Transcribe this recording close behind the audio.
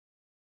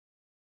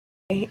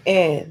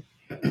And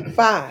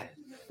 5,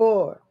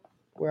 4.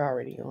 We're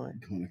already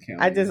on.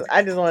 I just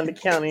wanted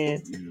to count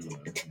in.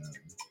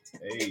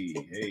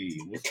 Hey,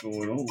 what's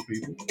going on,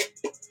 people?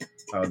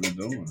 How's it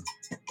doing?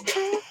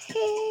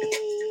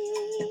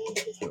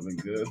 Feeling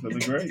good, feeling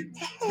great.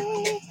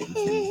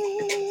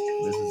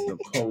 This is the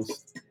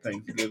post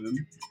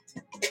Thanksgiving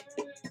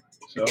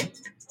show.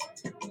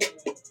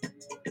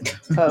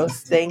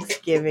 Post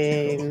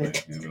Thanksgiving I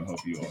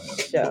hope you all had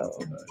a show.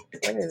 good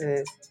day. What is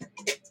this?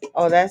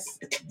 Oh, that's.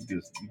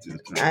 You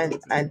just I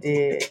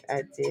did.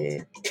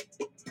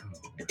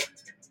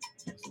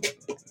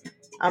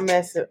 I'm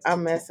messing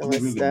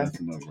with stuff.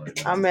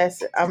 I'm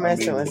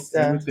messing with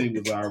stuff. Everything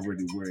was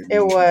already where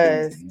it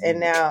was, and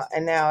now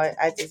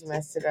I just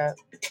messed it up.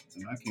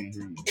 And I can't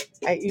hear you.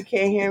 You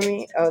can't hear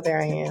me? Oh, there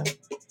I am.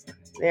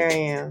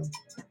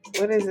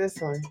 What is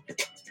this one?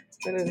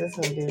 What does this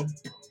one do?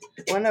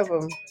 One of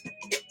them.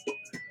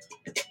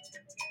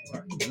 Why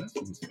are you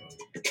messing with stuff?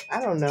 I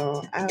don't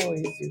know. I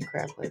always do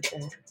crap like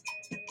that.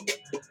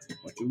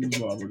 Like it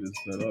was already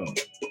set up.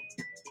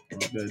 All you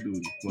gotta do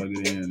is plug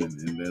it in,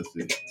 and that's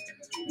it.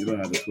 You don't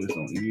have to twist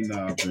on any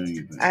knobs or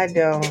anything. I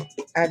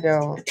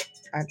don't.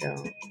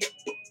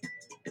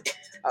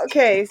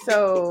 Okay,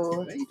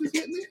 so. Dang, you just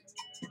hit me?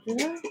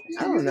 Did I?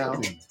 I don't know.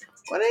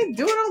 Well, they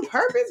do it on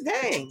purpose?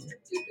 Dang.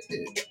 You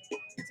did.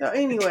 So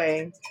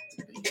anyway,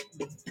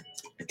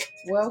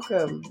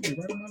 welcome.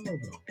 Right on my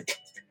logo.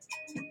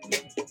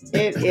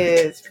 It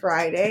is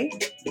Friday,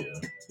 Yeah.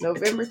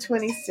 November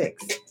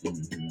 26th,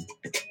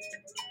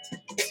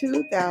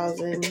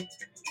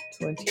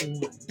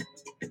 2021.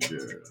 Yeah.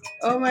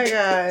 Oh my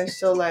gosh.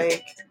 So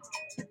like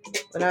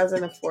when I was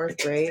in the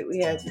 4th grade, we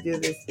had to do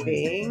this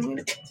thing.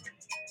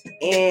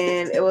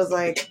 And it was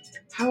like,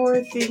 how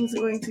are things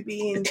going to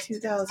be in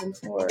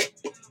 2004?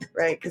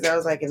 Right? Because I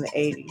was like in the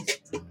 80s.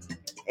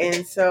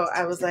 And so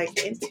I was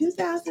like, in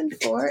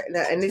 2004,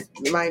 and this,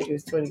 mind you,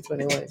 is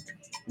 2021.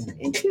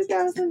 In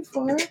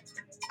 2004,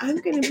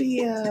 I'm going to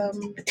be,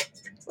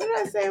 what did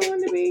I say I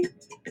wanted to be?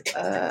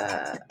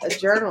 A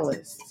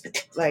journalist,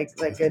 like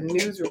a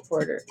news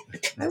reporter.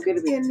 I'm going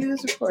to be a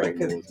news reporter.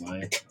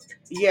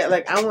 Yeah,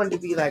 like I wanted to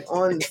be like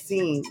on the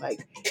scene.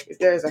 Like if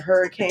there's a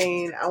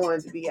hurricane, I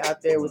wanted to be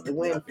out there with the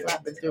wind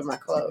flapping through my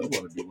clothes. You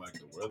want to be like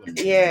the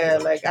weatherman. Yeah,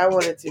 like I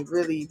wanted to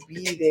really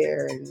be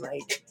there and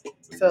like,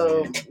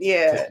 so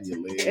yeah.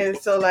 And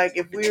so like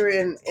if we were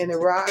in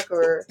Iraq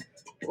or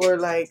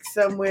like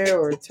somewhere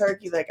or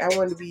Turkey, like I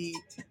wanted to be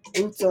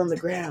boots on the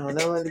ground.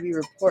 I wanted to be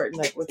reporting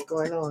like what's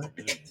going on.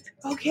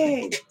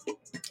 Okay.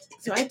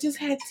 So I just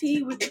had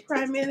tea with the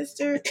prime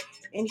minister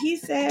and he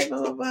said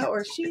blah, blah, blah,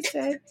 or she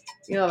said,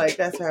 like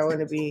that's how I want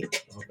to be.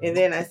 Okay. And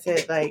then I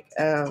said like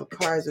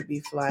cars would be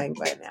flying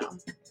by now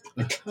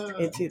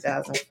in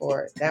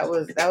 2004. That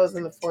was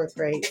in the 4th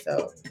grade.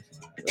 So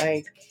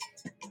like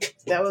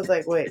that was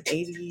like what,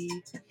 80,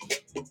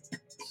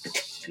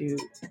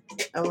 shoot.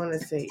 I want to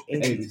say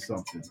 80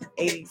 something.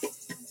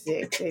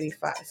 86,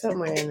 85,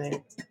 somewhere in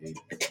there. 80.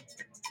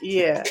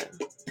 Yeah.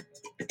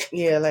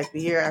 Yeah, like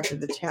the year after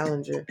the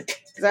Challenger.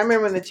 Because I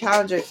remember when the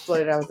Challenger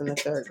exploded, I was in the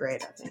 3rd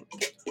grade, I think.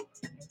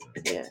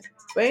 Yeah.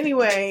 But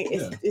anyway,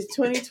 it's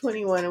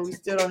 2021 and we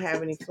still don't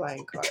have any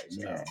flying cars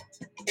yet.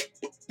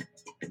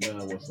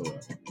 No,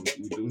 whatsoever.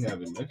 We do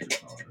have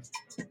electric cars.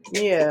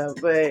 Yeah,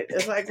 but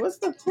it's like, what's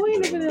the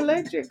point of an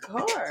electric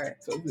car?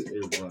 So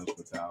it runs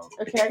without.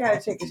 Okay, I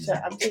gotta take a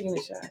shot. I'm taking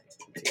a shot.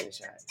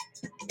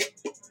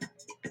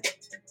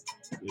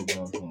 It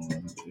runs on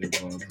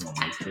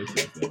electricity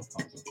instead of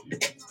fossil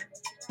fuels.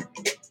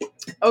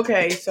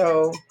 Okay,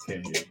 so.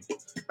 Can't hear you.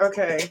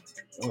 Okay.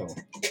 Oh.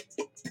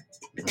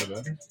 Is that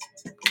better?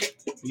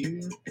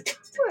 Yeah.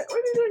 What are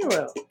you talking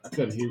about? I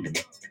couldn't hear you.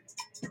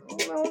 I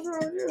don't know what's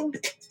wrong with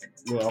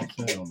you. Well, I'm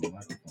saying on the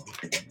microphone.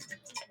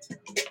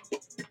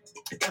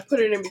 I put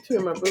it in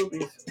between my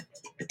boobies.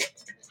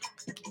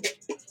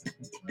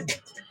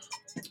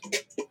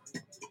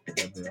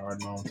 But they are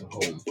known to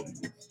hold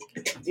things.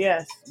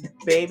 Yes.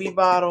 Baby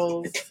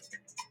bottles.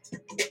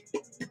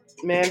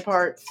 Man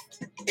parts.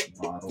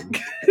 Bottles.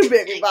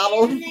 Baby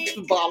bottles.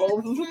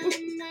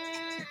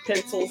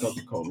 Pencils.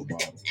 Coca-Cola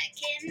bottles.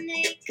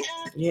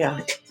 Yeah.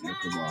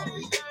 Liquor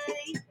bottles.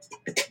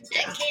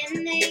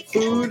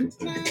 Food.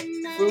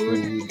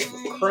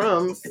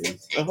 Crumbs.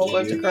 A whole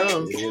bunch of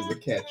crumbs. It is a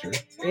catcher.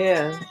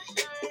 Yeah.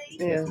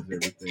 Yeah.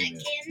 Everything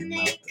that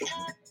mouth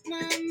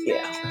does.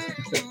 Yeah.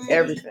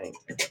 Everything.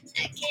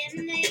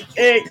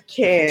 It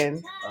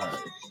can. All right.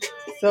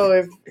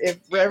 So if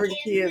Reverend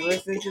Key is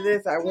listening to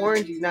this, I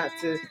warned you not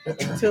to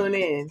tune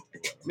in.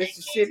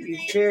 Mississippi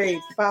is very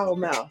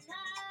foul-mouthed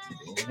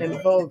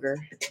and vulgar.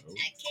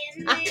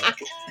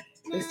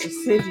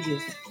 Mississippi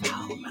is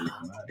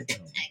foul-mouthed.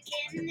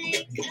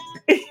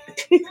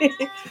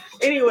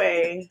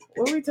 Anyway,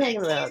 what were we talking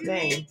about?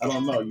 Dang. I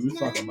don't know. You were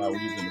talking about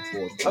when you was in the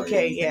 4th grade.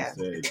 Okay, yeah.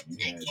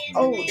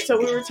 So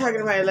we were talking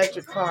about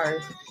electric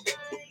cars.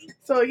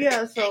 So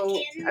yeah,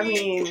 I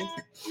mean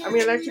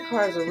electric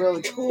cars are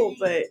really cool,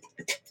 but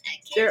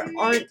there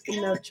aren't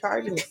enough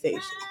charging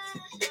stations.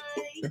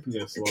 I think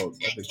that's slow.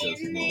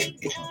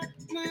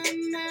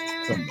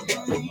 Coming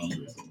about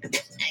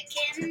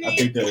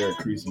think they'll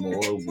increase more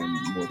when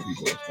more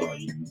people start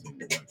using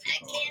electric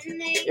cars.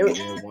 And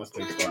then once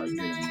they start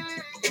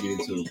getting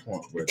to the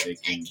point where they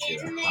can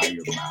get a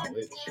higher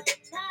mileage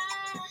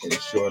and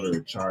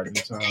shorter charging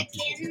time,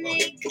 people will start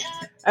using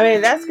it. I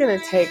mean, that's going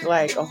to take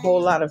like a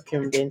whole lot of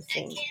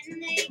convincing,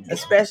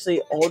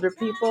 especially older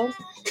people.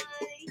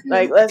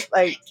 Like let's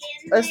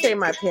say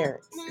my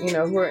parents,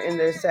 who are in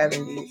their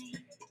 70s.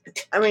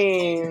 I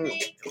mean,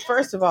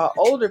 first of all,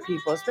 older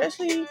people,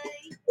 especially,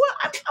 well,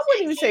 I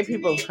wouldn't even say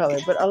people of color,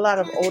 but a lot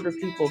of older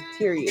people,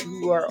 period,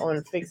 who are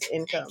on fixed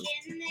incomes.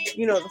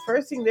 The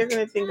first thing they're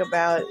going to think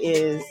about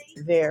is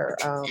their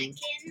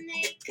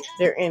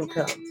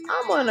income.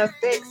 I'm on a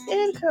fixed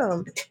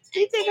income.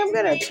 You think I'm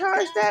going to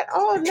charge that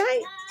all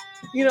night?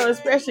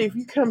 Especially if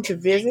you come to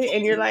visit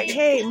and you're like,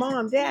 hey,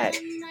 mom, dad,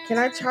 can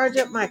I charge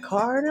up my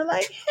car? And they're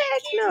like,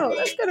 heck no,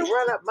 that's going to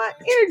run up my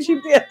energy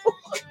bill.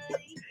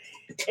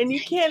 And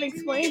you can't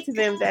explain to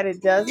them that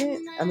it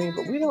doesn't. I mean,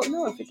 but we don't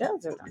know if it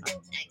does or not.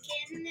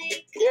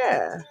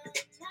 Yeah.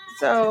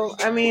 So,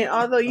 I mean,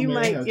 although you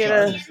might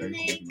get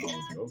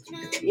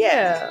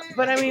yeah,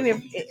 but I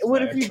mean,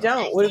 what if you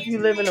don't? What if you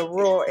live in a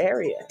rural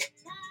area?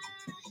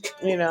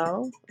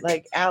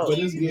 Like out. But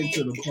it's getting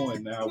to the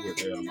point now where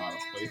there are a lot of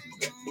places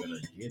that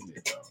are getting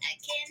it though.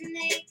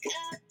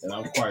 And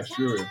I'm quite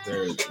sure if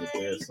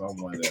there's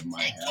someone that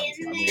might have,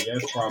 I mean,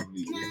 there's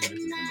probably, even if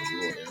it's in a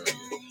rural area,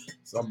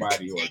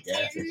 somebody or a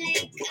gas station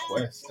could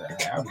request to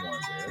have one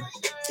there.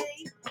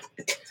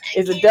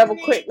 Is a double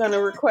quick going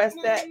to request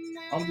that?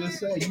 I'm just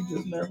saying, you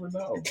just never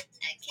know.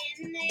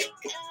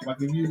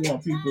 Like if you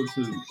want people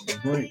to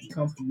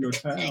come to your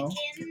town,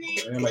 and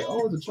they're like,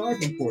 oh, there's a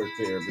charging port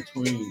there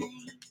between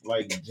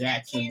like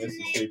Jackson,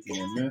 Mississippi,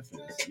 and Memphis.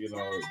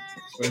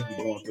 Especially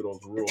going through those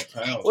rural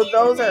towns. Well,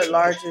 those are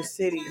larger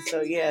cities,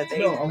 so yeah.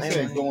 I'm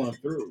saying going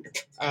through.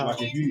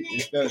 Like if you,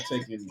 instead of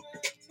taking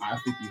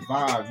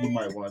I-55, you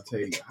might want to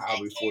take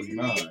Highway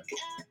 49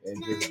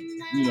 and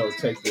just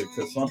take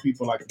because some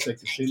people like to take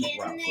the scenic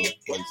routes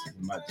of places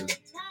and not just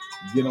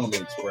get on the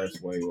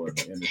expressway or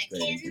the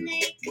interstate and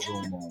just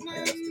zoom on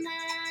past it.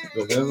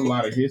 Because there's a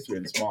lot of history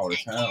in smaller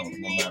towns,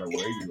 no matter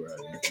where you're at.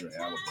 If you're in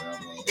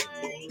Alabama or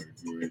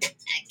if you're in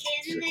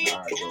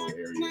Chicago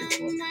area or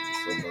something,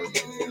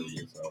 suburban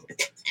area. So,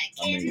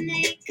 I mean,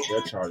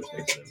 their charge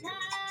stations everywhere.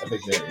 I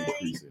think they're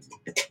increasing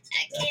at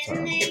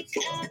times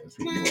as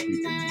more people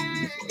use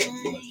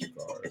electric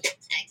cars.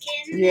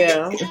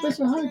 Yeah.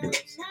 Especially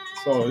hybrids.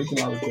 So you can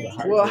always get a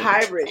hybrid. Well,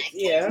 hybrids,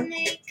 yeah.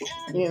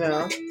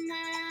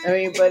 I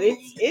mean, but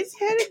it's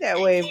headed that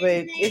way,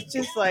 but it's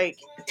just like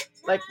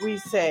we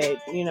said,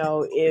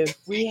 if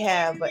we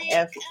have a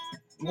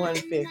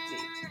F-150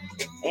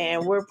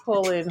 and we're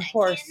pulling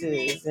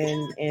horses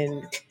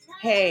and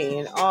hay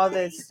and all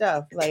that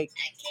stuff,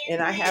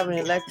 and I have an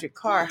electric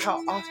car,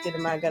 how often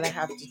am I going to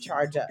have to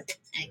charge up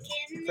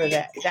for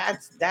that?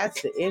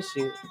 That's the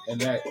issue.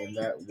 And that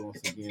once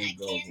again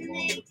goes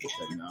along with the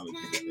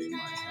technology that they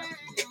might have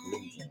to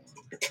improve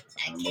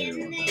on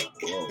later on down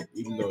the road.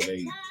 Even though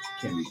they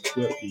can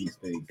equip these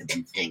things to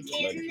be fully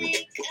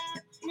electric,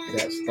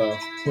 that stuff,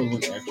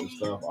 pulling extra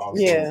stuff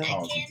also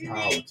causes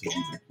power to be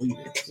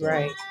depleted. So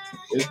right.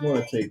 It's going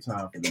to take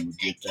time for them to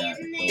get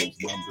those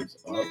numbers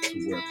up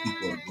to where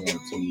people are going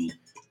to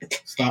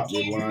stop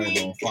relying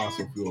on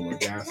fossil fuel or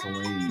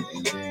gasoline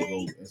and then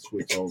go and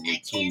switch over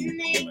to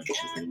electric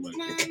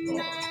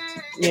cars.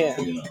 Yeah.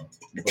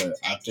 But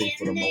I think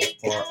for the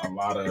most part,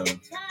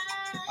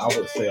 I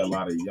would say a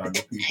lot of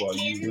younger people are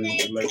using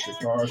electric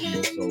cars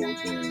more so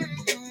than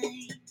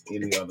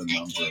any other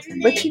number of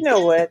people. But you know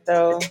what,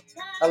 though?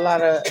 A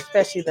lot of,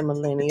 especially the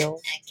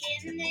millennials,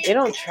 they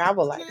don't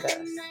travel like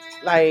us.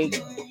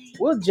 Like,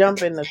 we'll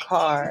jump in the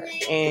car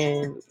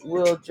and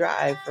we'll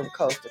drive from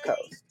coast to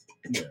coast.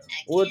 Yeah.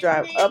 We'll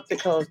drive up the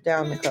coast,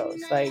 down the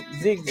coast, like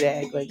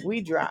zigzag. Like,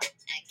 we drive.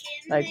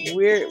 Like,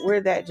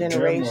 we're that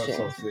generation. They're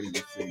more so city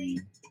to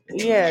city.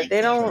 Yeah,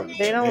 they don't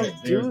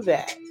do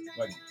that.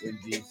 Like in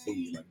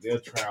DC, like they'll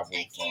travel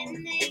from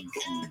DC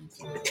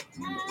to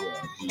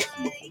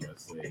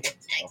let's say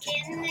Upper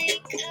Marlboro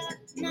or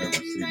whatever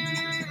city is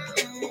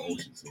in there,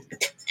 Ocean City.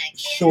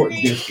 Short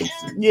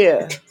distances.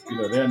 Yeah.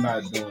 They're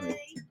not doing it.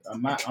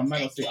 I'm not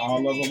gonna say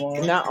all of them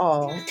are. Not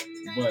all.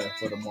 But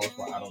for the most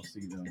part, I don't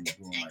see them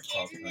doing like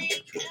cross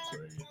country trips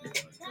or anything like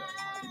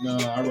that. No,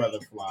 I'd rather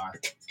fly.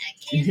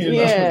 Get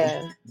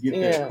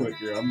there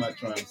quicker. I'm not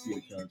trying to see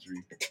the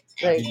country.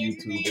 I can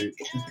YouTube it.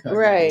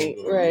 Right.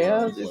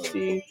 I'll just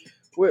see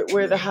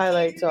where the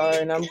highlights are,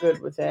 and I'm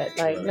good with that.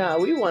 Like,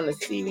 we want to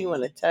see, we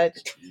want to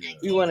touch,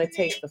 we want to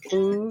taste the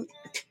food.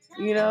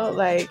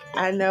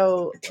 I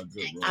know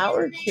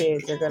our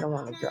kids are gonna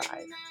want to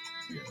drive.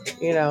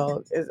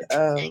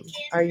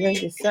 Our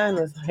youngest son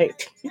was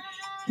like,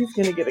 he's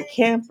gonna get a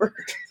camper.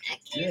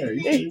 Yeah,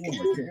 he wants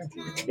a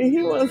camper. And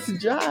he wants to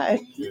drive.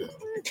 Yeah.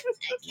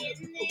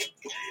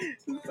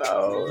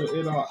 So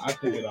I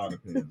think it all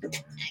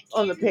depends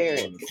on the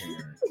parents.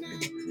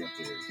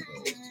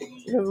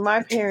 Because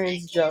my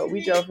parents drove.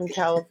 We drove from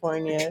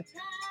California,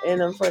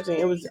 and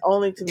unfortunately, it was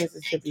only to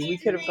Mississippi. We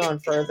could have gone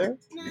further,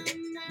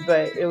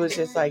 but it was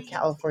just like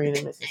California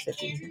and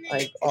Mississippi,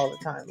 like all the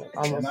time, like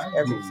almost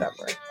every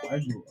summer. I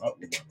grew up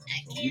with my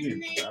grandma, so we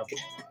didn't travel a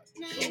lot.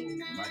 So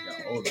when I got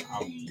older, I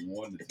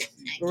wanted to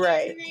see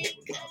Right. what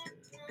was out there.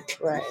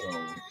 Right.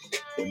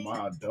 So in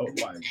my adult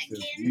life,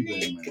 since we've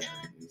been married,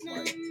 it's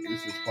like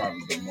this is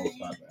probably the most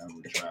I've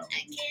ever traveled.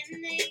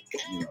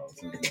 You know,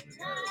 since we've been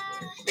married.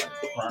 But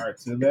like prior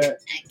to that,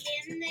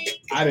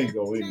 I didn't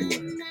go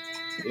anywhere.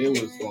 It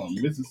was from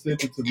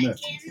Mississippi to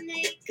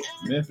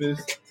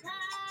Memphis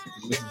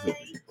to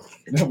Mississippi.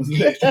 That was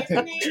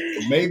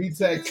it. Maybe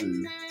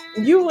Texas.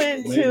 You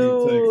went to.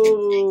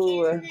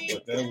 Texas.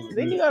 But that was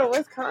didn't you go to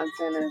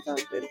Wisconsin or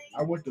something?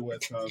 I went to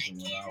Wisconsin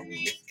when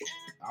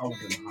I was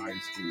in high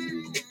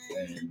school,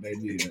 and they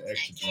needed an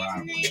extra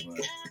driver,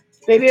 but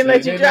they didn't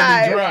let you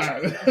drive.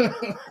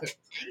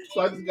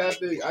 So I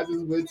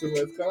just went to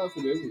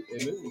Wisconsin,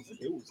 and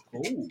it was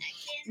cool.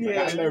 Yeah. Like,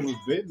 I've never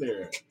been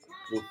there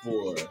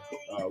before.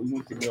 We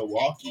went to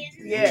Milwaukee.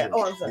 Yeah.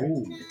 Oh, I'm sorry.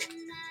 Cool.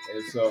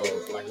 And so,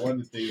 like, one of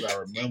the things I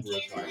remember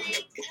is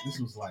like this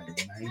was like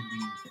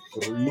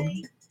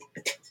 93.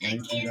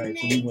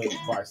 92, we went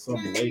by some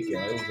lake, and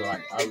it was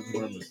like I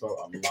remember a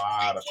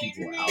lot of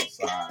people were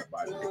outside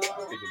by this.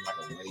 I think it was like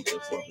a lake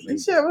or something. You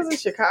sure it was in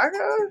Chicago?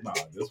 No,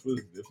 this was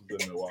in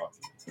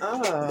Milwaukee.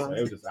 Oh, so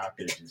they were just out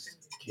there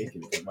just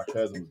kicking because my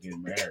cousin was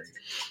getting married,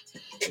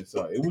 and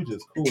so it was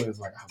just cool. It was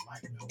like I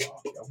like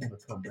Milwaukee. I want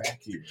to come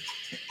back here.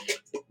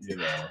 You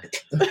know,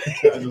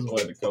 I just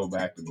wanted to go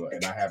back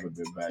and I haven't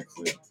been back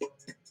since.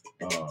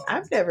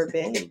 I've never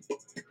been.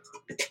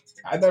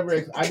 I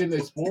didn't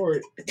explore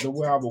it the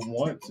way I would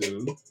want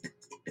to,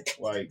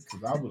 like,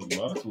 because I would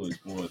love to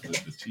explore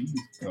the cheese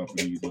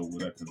companies or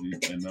whatever,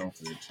 because they're known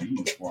for their cheese,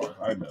 as far as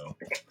I know.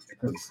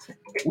 Because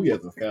we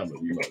as a family,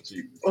 we love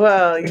cheese.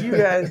 Well, you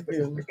guys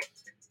do.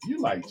 You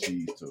like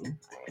cheese too.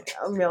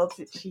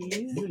 Melted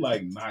cheese. You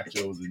like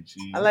nachos and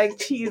cheese. I like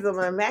cheese on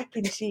my mac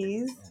and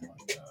cheese. Oh my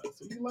God!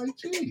 So you like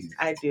cheese?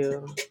 I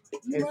do.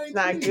 It's like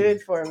not cheese.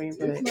 good for me,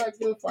 but it's not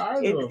good for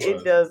either of us.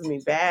 It does me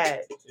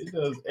bad. It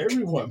does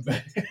everyone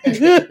bad. But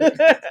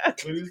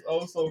it's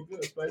also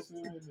good,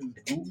 especially when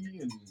it's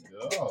gooey and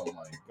oh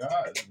my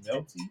God, it's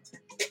melty.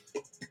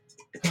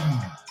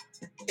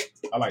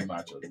 I like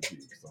nachos and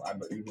cheese, so I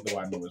know, even though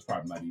I know it's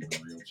probably not even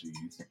real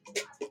cheese.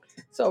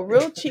 So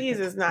real cheese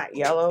is not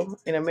yellow.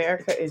 In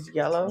America, it's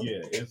yellow.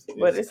 Yeah,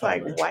 but it's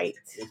like white.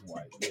 It's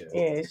white. Yeah.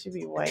 Yeah, it should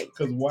be white.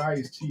 Because why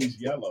is cheese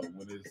yellow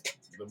when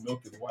the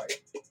milk is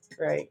white?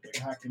 Right. Like,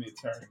 how can it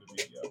turn to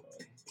be yellow?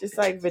 Just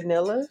like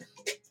vanilla.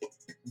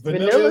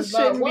 Vanilla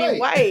shouldn't be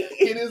white.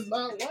 It is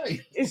not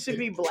white. It should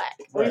be black.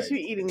 Right. We should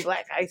be eating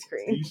black ice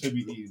cream. You should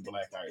be eating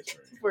black ice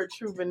cream. For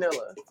true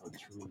vanilla.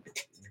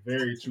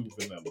 Very true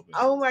vanilla.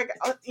 Oh my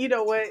God. You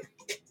know what?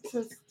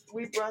 Since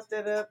we brought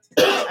that up.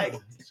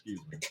 Excuse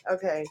me.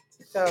 Okay.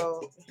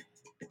 So,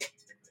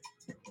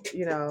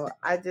 you know,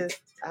 I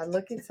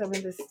look at some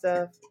of this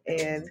stuff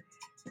and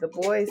the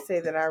boys say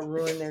that I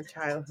ruined their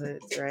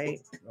childhoods, right?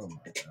 Oh my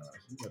gosh.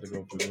 You got to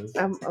go for this.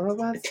 I'm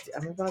about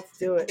to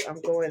do it.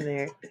 I'm going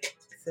there.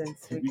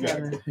 Since we you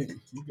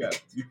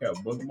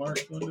got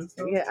bookmarks on this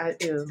stuff? Yeah, I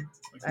do.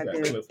 Like I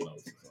do. Cliff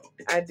notes or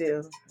something. I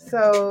do.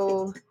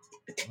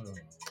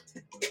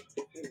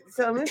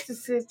 So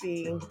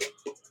Mississippi,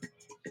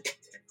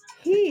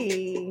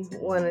 he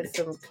wanted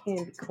some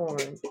candy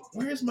corn.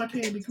 Where's my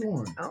candy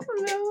corn? I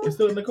don't know. It's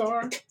still in the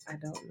car? I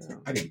don't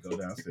know. I need to go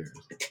downstairs.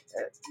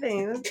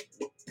 Thing,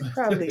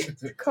 probably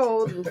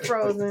cold and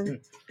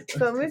frozen.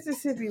 So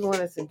Mississippi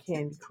wanted some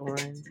candy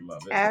corn.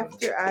 Love it.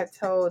 After I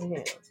told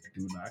him.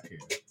 Do not care.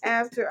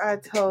 After I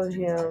told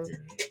him,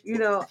 you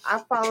know,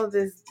 I follow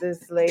this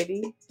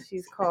lady.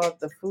 She's called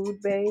the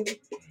Food Babe.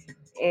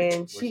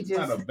 And she's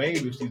not a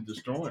babe if she's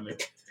destroying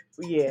it.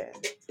 Yeah.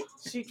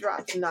 She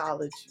drops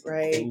knowledge,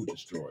 right? Food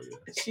destroyer.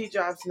 She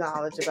drops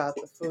knowledge about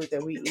the food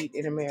that we eat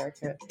in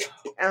America.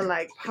 And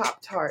like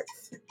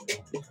Pop-Tarts.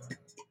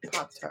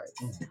 Pop-Tarts.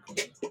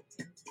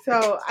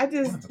 So I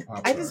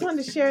just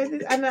wanted to share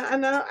this. I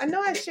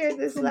know I shared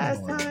this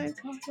last time.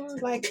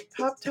 Like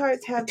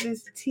Pop-Tarts have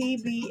this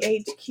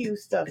TBHQ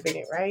stuff in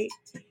it, right?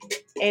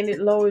 And it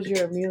lowers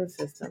your immune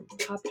system.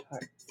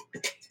 Pop-Tarts.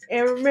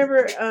 And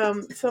remember,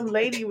 some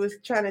lady was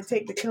trying to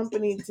take the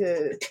company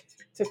to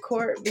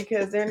court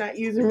because they're not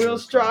using real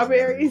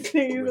strawberries.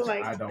 They're using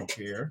I don't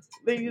care.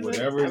 They're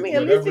using. At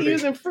least they're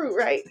using fruit,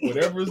 right?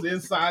 Whatever's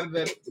inside of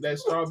that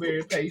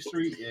strawberry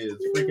pastry is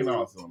freaking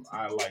awesome.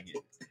 I like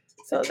it.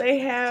 So they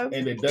have,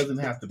 and it doesn't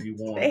have to be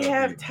warm. They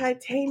have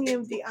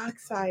titanium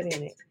dioxide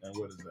in it. And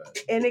what is that?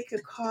 And it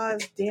could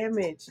cause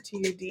damage to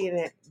your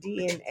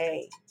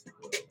DNA,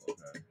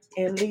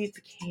 and lead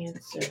to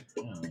cancer.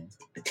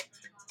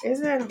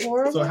 Isn't that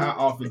horrible? So how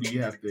often do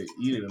you have to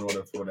eat it in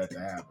order for that to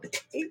happen?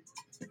 You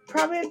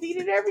probably have to eat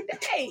it every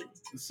day.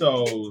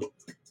 So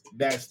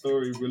that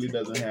story really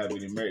doesn't have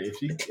any merit.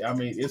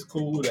 It's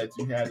cool that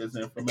you have this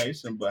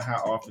information, but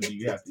how often do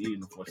you have to eat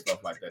it for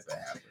stuff like that to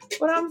happen?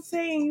 But I'm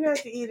saying you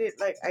have to eat it,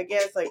 like, I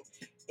guess, like,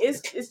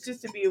 it's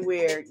just to be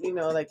aware, you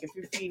know, like if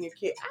you're feeding your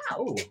kid,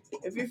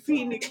 if you're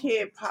feeding your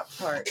kid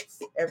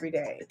Pop-Tarts every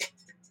day,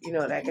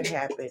 that could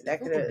happen. That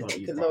Somebody's could gonna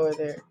eat lower Pop-Tarts.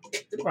 their.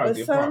 They probably But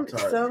get some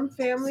Pop-Tarts.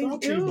 families Some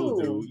people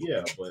do, do.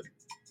 yeah, but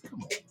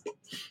come on. You might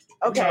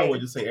as well Okay.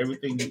 just say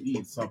everything you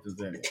eat,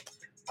 something's in it.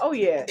 Oh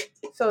yeah.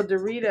 So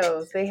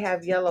Doritos, they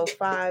have yellow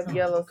 5, Oh,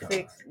 yellow God.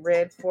 6,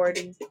 red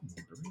 40. Come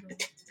on,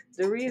 Doritos.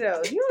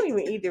 Doritos. You don't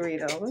even eat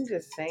Doritos. I'm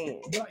just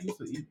saying. No, I used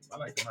to eat. I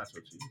like the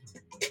nacho cheese.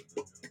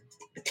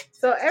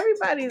 So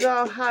everybody's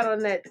all hot on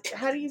that.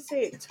 How do you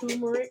say it?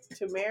 Turmeric. It's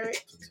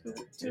turmeric.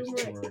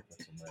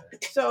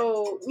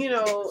 So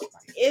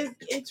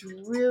it's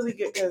really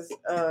good because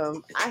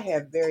I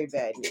have very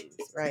bad knees,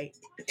 right?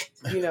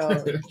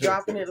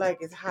 Dropping it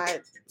like it's hot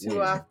too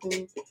When?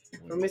 often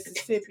from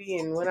Mississippi,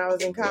 and when I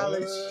was in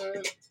college,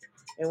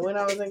 yeah,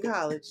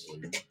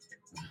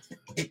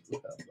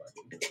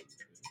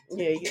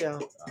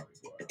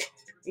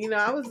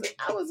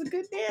 I was a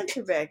good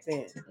dancer back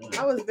then.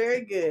 I was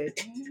very good.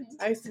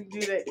 I used to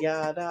do that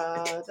da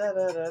da da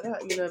da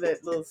da,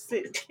 that little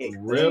sit kick.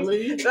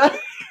 Really? The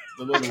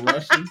little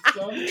Russian stuff?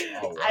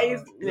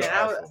 Oh,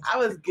 wow. I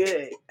was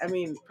good. I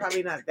mean,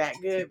 probably not that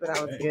good, but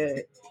I was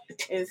good.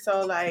 And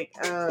so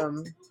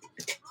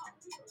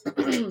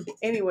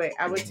anyway,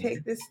 I would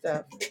take this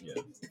stuff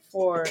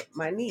for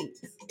my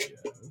knees.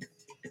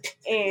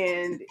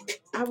 And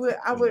I would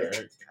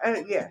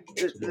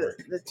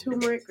the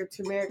turmeric or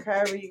turmeric,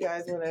 however you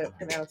guys want to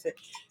pronounce it.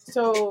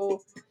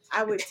 So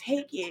I would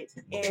take it,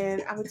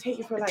 and I would take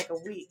it for like a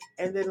week,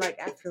 and then like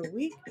after a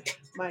week,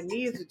 my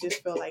knees would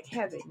just feel like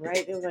heaven,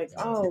 right? They were like,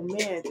 oh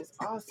man, just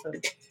awesome.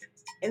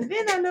 And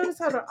then I noticed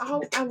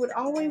how I would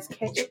always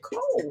catch a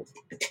cold.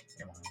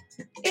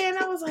 And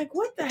I was like,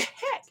 what the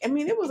heck? I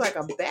mean, it was like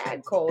a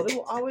bad cold. It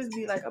will always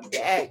be like a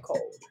bad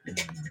cold.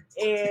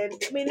 And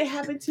I mean, it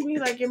happened to me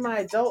like in my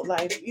adult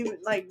life, even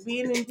like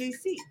being in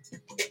DC.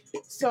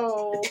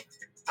 So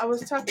I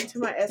was talking to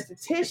my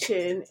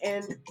esthetician,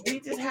 and we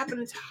just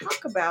happened to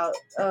talk about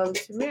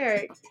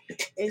turmeric.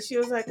 And she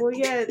was like, well,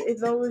 yeah, it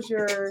lowers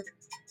your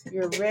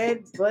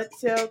red blood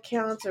cell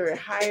counts, or it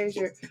hires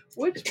your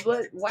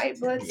white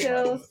blood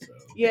cells.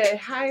 Yeah, it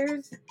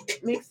hires,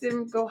 makes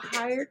them go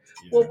higher.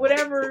 Yeah. Well,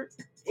 whatever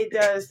it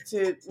does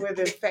to where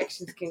the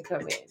infections can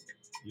come in.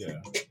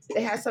 Yeah.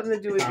 It has something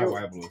to do with high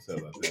white blood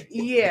cells, I think.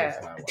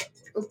 Yeah.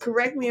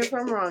 Correct me if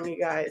I'm wrong, you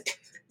guys.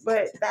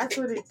 But that's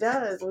what it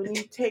does when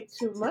you take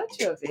too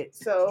much of it.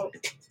 So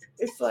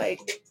it's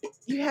like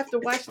you have to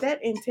watch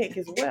that intake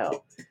as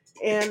well.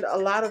 And a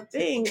lot of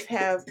things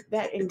have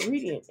that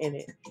ingredient in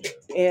it.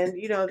 And,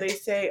 they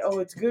say, oh,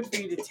 it's good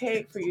for you to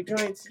take for your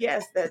joints.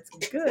 Yes, that's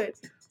good.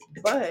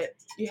 But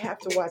you have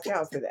to watch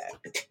out for that.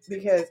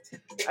 Because,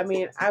 I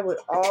mean, I would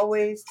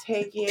always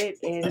take it,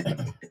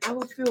 and I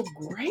would feel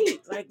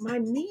great. Like my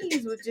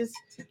knees would just,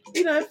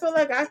 I feel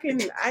like I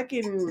can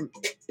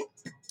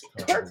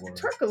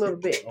twerk a little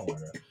bit. Oh, my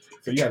God.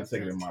 So you have to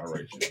take it in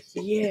moderation.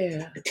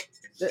 Yeah.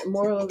 The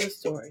moral of the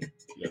story.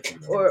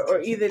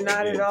 Or either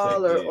not at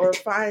all, or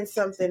find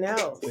something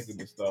else. Taking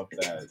the stuff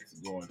that's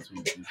going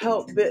to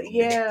help. But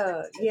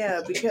yeah,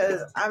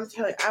 because I'm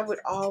telling you, I would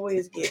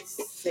always get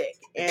sick,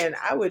 and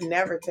I would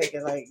never take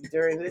it like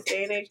during this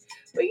day and age.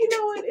 But you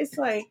know what? It's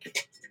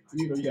like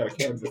you got a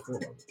cabinet full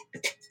of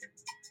it.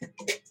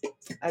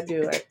 I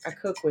do. I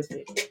cook with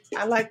it.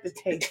 I like the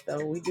taste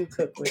though. We do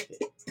cook with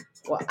it.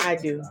 Well, I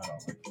do.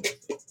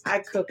 I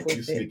cook with it.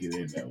 You sneak it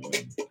in that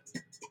way.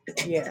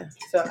 Yeah,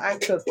 so I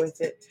cook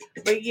with it.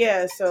 But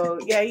yeah,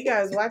 you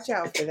guys watch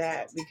out for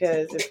that,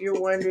 because if you're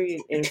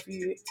wondering, and if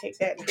you take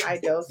that in high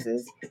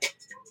doses,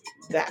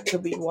 that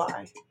could be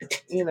why.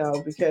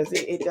 Because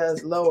it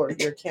does lower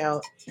your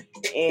count,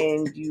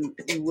 and you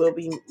will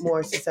be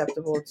more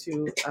susceptible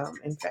to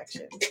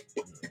infections.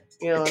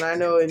 And I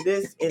know in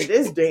this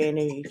day and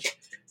age,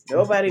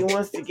 nobody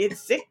wants to get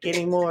sick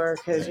anymore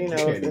because you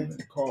can't even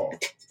cough.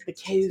 The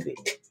COVID.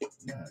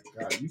 My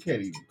God, you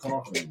can't even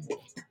cough anymore.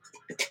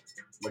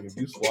 Like if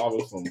you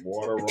swallow some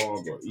water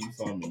wrong or eat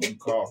something and you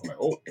cough, like,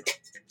 oh.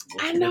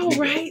 I know,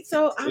 right?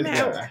 So I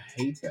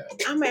hate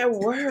that. I'm at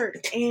work,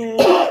 and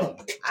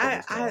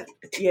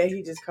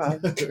he just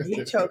coughed.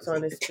 He chokes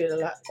on his spit a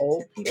lot.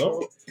 Old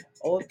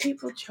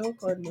people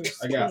choke on their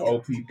spit. I got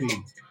OPP.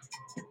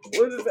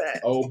 What is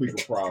that? Old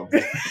people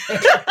problem.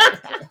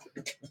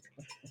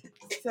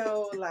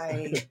 So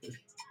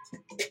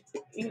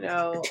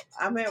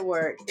I'm at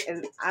work,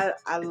 and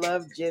I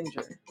love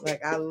ginger.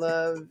 Like I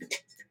love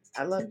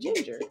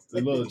ginger.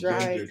 The little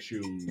ginger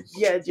chews.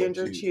 Yeah,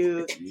 ginger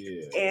chews.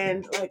 Yeah.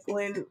 And like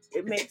when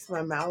it makes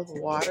my mouth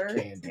water,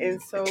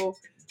 and so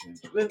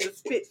when the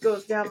spit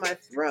goes down my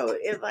throat,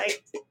 it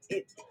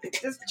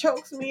just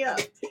chokes me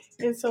up.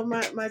 And so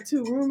my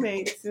two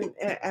roommates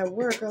at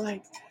work are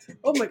like,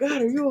 "Oh my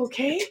God, are you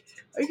okay?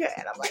 Okay?"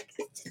 And I'm like,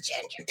 "It's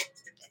ginger.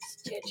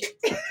 It's ginger."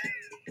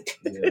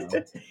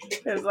 Yeah.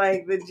 Because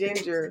the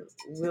ginger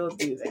will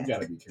do that. You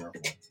gotta be careful.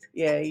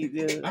 Yeah, you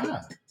do.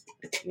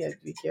 You have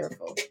to be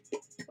careful.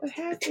 What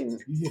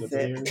happened? You hit a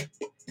bear. What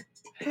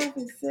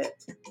happened, Sip?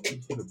 You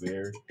hit a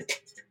bear.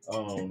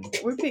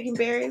 We're picking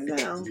berries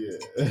now. Yeah.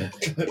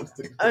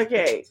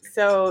 Okay,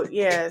 so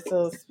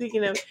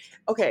speaking of,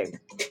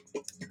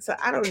 so So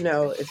I don't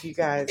know if you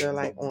guys are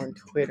like on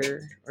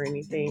Twitter or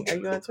anything. Are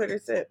you on Twitter,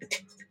 Sip?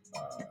 I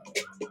am,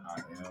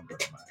 but I'm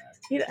not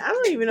active. I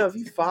don't even know if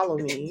you follow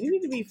me. You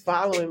need to be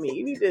following me.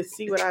 You need to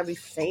see what I be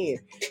saying.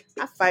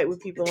 I fight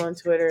with people on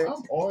Twitter.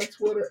 I'm on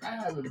Twitter. I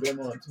haven't been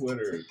on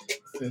Twitter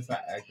since I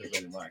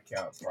activated my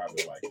account,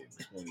 probably like in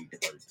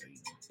 2013.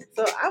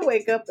 So I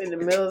wake up in the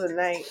middle of the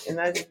night and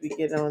I just be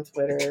getting on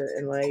Twitter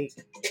and like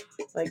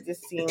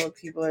just seeing what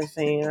people are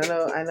saying.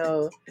 I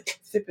know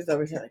Sip is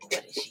over here like,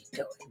 what is she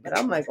doing? But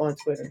I'm like on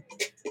Twitter.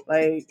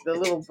 Like the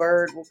little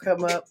bird will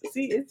come up.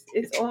 See,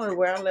 it's on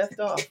where I left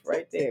off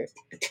right there.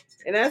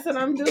 And that's what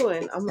I'm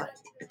doing. I'm like,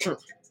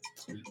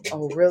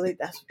 oh really?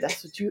 That's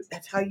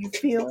how you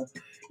feel?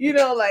 You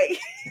know, like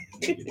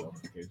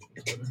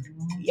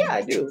yeah,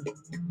 I do.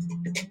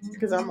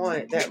 Because I'm on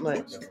it that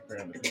much.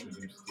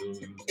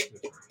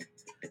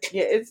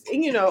 Yeah, it's,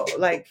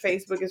 like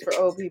Facebook is for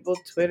old people,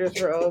 Twitter's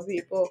for old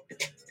people,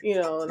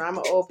 and I'm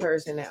an old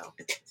person now.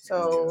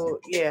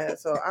 So yeah,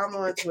 so I'm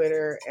on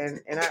Twitter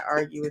and I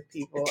argue with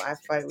people, I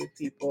fight with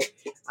people.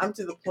 I'm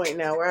to the point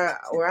now where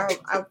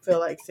I feel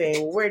like saying,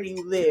 well, where do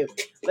you live?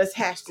 Let's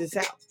hash this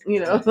out.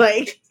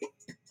 Like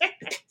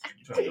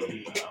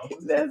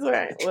that's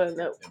right. Well,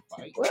 no.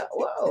 Well,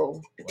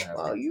 whoa.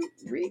 Well, you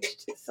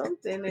reached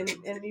something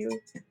and you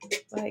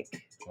like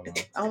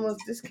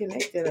almost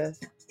disconnected us.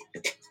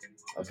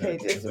 Okay,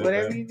 just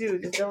whatever you do,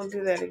 just don't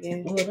do that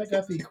again. Well, I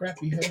got these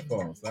crappy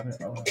headphones. I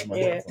don't have my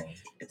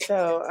headphones.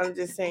 So I'm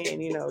just saying,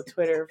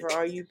 Twitter, for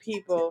all you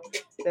people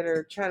that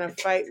are trying to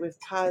fight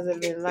with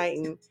Positive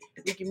Enlighten,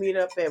 we can meet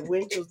up at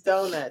Winchell's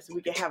Donuts.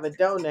 We can have a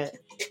donut,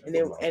 and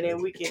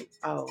then we can.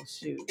 Oh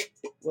shoot!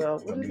 Well,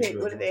 what do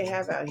they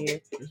have out here?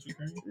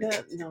 No,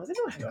 they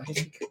don't have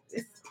Krispy Kreme.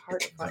 It's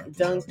hard to find.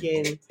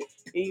 Dunkin'.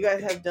 You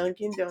guys have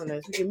Dunkin'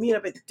 Donuts. We can meet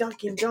up at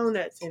Dunkin'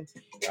 Donuts and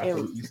after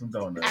we eat some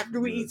donuts. After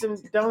we eat some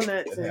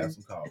donuts and have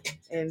some coffee.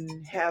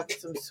 And have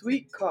some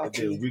sweet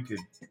coffee. And then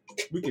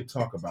we could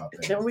talk about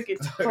that. Then we could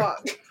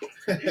talk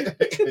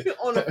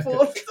on a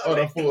full stomach. On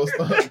a full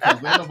stomach.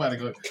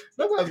 Because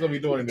nobody's gonna be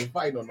doing any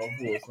fighting on no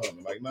full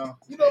stomach. Like, no,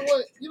 you know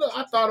what?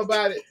 I thought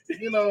about it.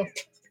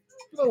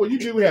 When you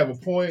do have a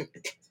point,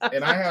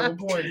 and I have a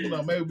point,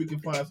 maybe we can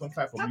find some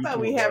type of. How about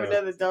we have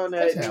another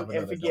donut and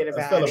forget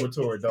about it? A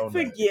celebratory donut.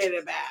 Forget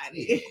about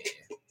it.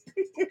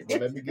 Well,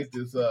 let me get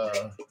this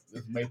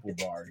maple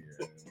bar here.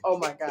 Oh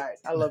my God,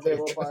 I love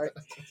maple bars.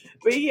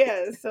 But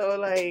yeah,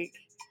 so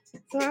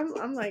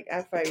I'm like,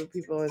 I fight with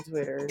people on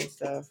Twitter and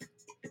stuff,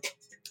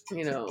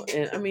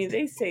 and I mean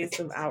they say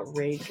some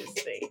outrageous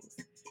things.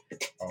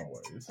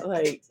 Always.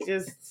 Like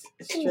just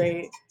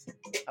straight.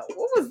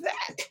 What was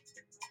that?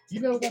 You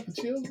never got the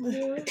chills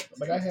before?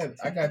 Like I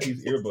got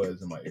these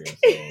earbuds in my ear. So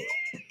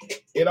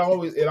it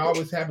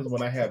always happens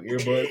when I have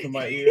earbuds in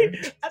my ear.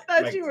 I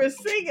thought you were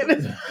singing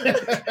it.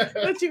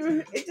 But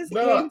it just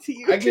came to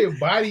you. I get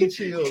body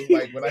chills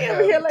like when I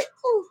have here like,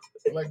 ooh.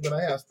 Like when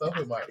I have stuff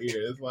in my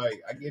ear. It's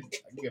like I get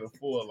a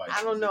full like.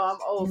 I don't know. I'm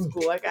old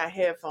school. I got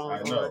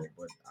headphones. I know,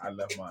 but I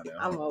left mine at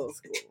home. I'm old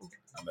school.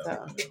 I left mine at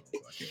home, so I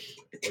can't do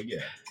it. But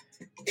yeah.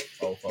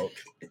 Oh, folks.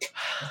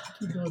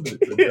 Keep doing the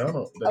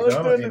Donald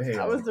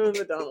inhale. I was doing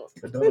the Donald.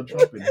 The Donald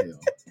Trump inhale.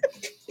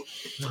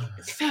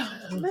 So,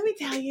 let me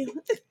tell you.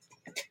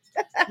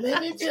 Let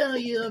me tell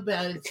you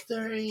about a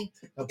story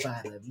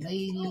about a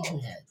lady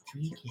who had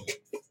 3 kids.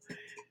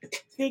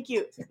 Thank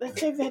you. Let's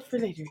save that for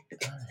later.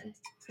 All right.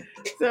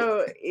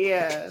 So,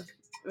 yeah.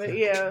 But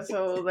yeah,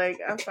 so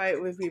like I fight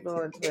with people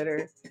on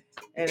Twitter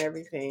and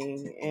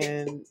everything.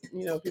 And,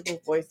 people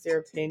voice their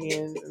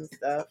opinions and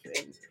stuff.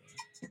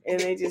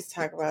 And they just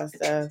talk about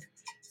stuff.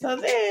 So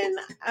then,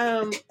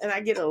 and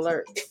I get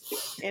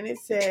alerts, and it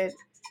said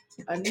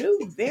a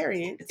new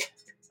variant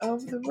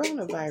of the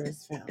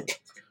coronavirus found.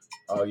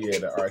 Oh yeah,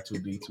 the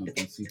R2D2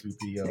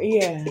 C3PO.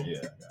 Yeah. Yeah,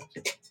 I got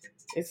you.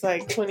 It's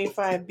like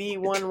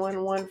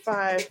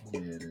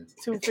 25B1115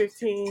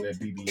 215. That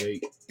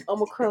BB8.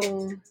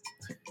 Omicron.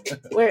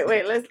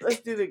 wait,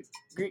 let's do the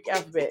Greek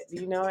alphabet. Do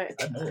you know it?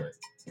 I know it.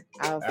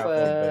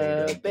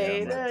 Alpha,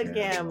 beta,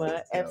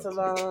 gamma,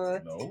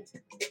 epsilon. No.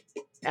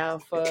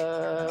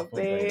 Alpha,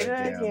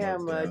 beta,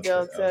 gamma,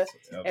 delta,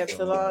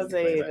 epsilon,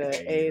 zeta,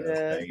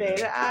 eta,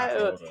 theta,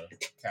 iota,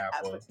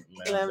 kappa,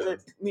 lambda,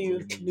 mu,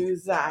 nu,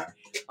 xi,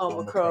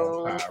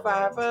 omicron,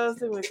 phi,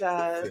 sigma,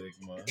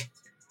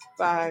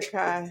 phi,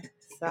 chi,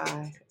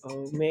 psi,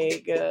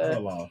 omega,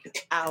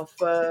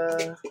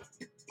 alpha.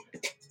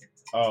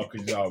 Oh,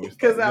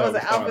 because I was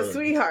an alpha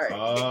sweetheart.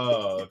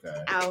 Oh,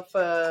 okay.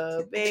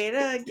 Alpha,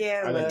 beta,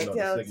 gamma,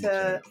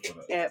 delta,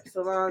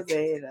 epsilon,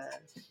 zeta,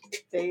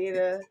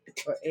 theta,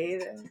 or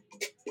eta,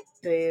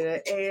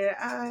 theta,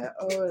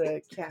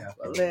 iota,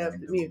 kappa,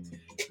 lambda, mu,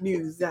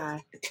 nu,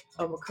 xi,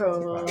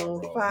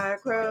 omicron, phi,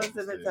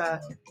 sigma,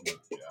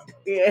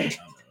 yeah.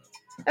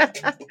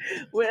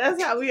 Well,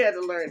 that's how we had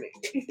to learn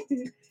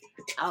it.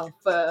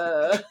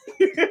 Alpha.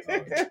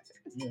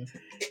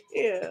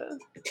 Yeah.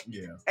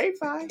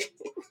 A5.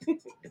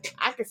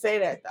 I can say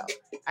that though.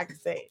 I can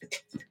say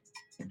it.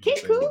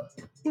 Kiku.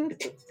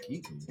 Kiku.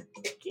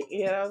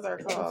 Yeah, that was our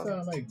call. That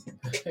sound like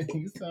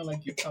You sound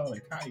like you're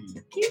calling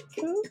Caillou.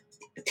 Kiku.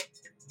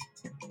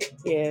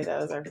 Yeah,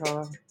 that was our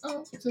call.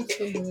 Oh,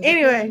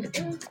 Anyway,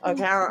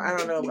 okay, I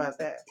don't know about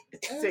that.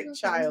 Sick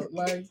child.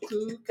 Like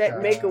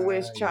That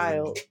Make-A-Wish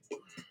child.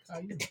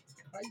 Caillou.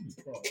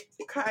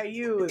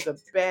 Caillou is a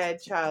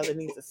bad child that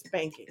needs a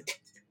spanking.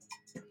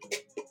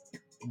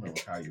 Remember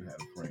Caillou had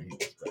a friend, he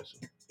was special.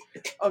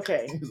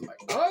 Okay. He was like,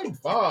 I'm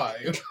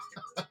 5.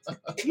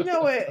 You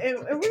know what? And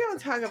we're gonna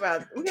talk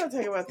about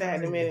that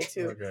in a minute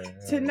too. Okay,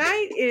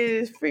 Tonight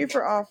is Free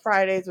for All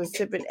Fridays with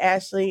Sip and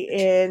Ashley,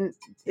 and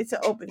it's an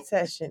open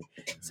session.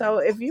 So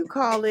if you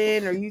call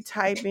in or you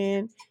type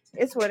in,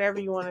 it's whatever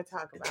you want to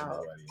talk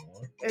about.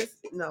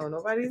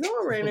 Nobody's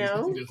on right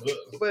now.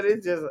 But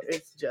it's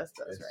just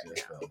us right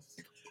now.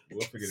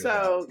 We'll figure it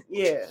out. So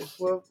yeah,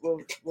 we'll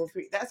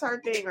that's our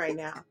thing right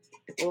now.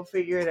 We'll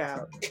figure it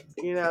out.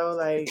 You know,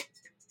 like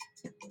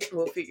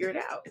we'll figure it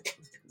out.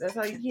 That's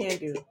all you can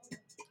do.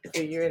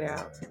 Figure it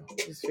out.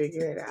 Just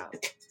figure it out.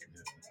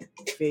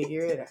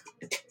 Figure it out.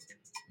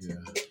 Yeah.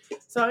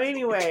 So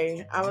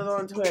anyway, I was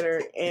on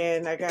Twitter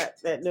and I got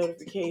that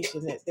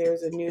notification that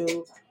there's a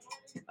new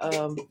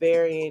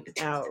variant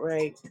out,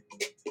 right?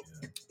 Yeah.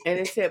 And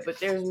it said, but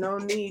there's no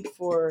need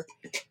for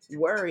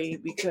worry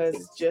because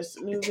it's just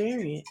a new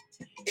variant.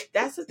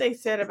 That's what they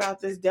said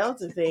about this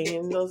Delta thing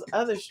and those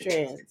other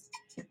strands.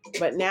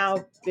 But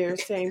now they're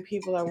saying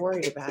people are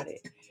worried about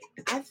it.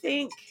 I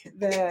think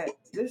that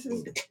this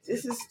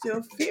is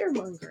still fear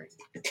mongering.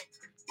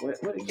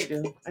 What did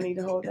you do? I need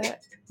to hold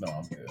that? No,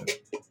 I'm good.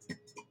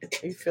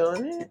 Are you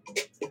feeling it?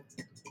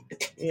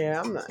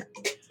 Yeah, I'm not.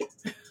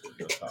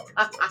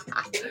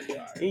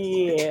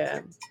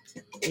 Yeah.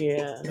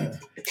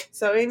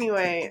 So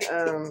anyway,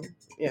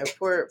 yeah,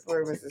 poor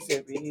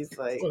Mississippi. He's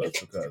like, well, that's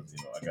because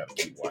I gotta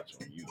keep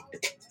watching you.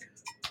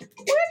 We're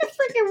in the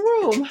freaking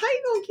room. How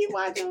you gonna keep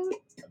watching?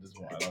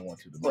 I don't want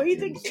you to. Well, you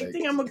think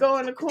I'm gonna go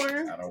in the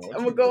corner? I don't want.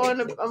 I'm gonna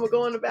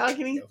go on the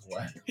balcony. That's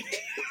why.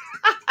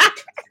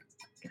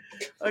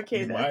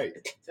 Okay,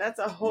 that's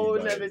a whole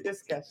nother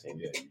discussion.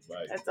 Yeah, you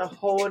might. That's a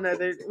whole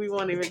nother. We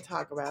won't even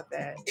talk about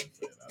that.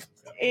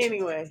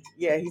 Anyway,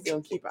 yeah, he's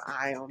gonna keep an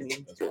eye on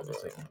me.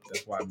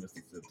 That's why Mr.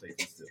 Sip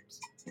takes his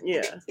sips.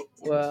 Yeah.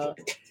 Well.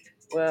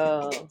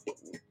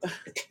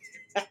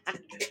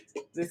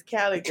 This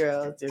Cali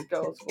girl just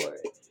goes for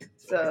it.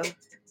 So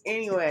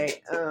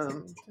anyway,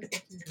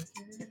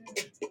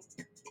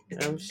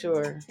 I'm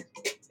sure.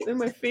 Then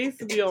my face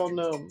will be all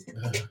numb.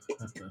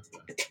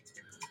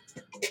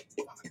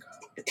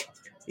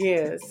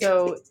 Yeah.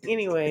 So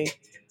anyway,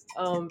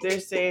 they're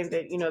saying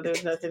that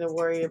there's nothing to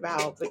worry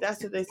about, but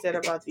that's what they said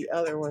about the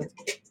other ones.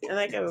 And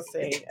like I was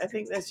saying, I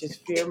think that's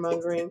just fear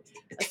mongering,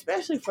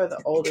 especially for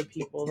the older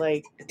people.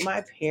 Like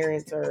my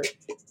parents are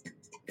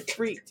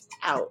freaked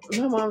out.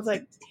 My mom's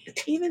like,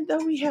 even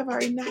though we have our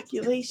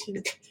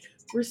inoculations,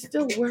 we're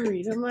still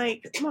worried. I'm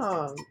like,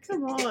 Mom,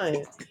 come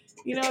on.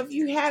 If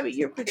you have it,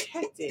 you're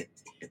protected.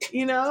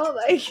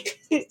 Like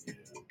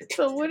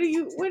so what are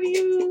you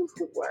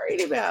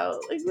worried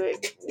about? Like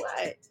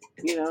what?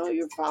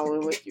 You're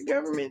following what your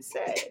government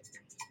said.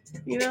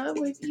 Like,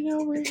 we're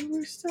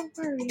still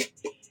worried.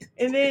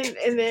 And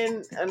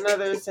then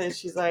another sense,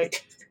 she's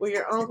like, well,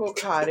 your uncle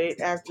caught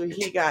it after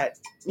he got,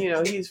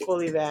 he's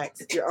fully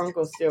vaxxed. Your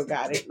uncle still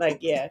got it. Like,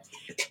 yeah.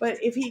 But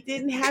if he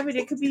didn't have it,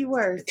 it could be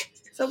worse.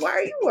 So why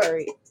are you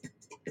worried?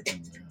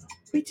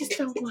 We just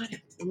don't want it.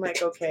 I'm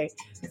like, okay.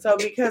 So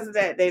because of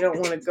that, they don't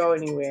want to go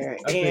anywhere.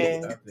 I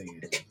think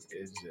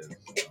it's just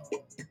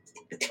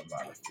a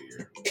lot of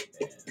fear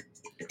and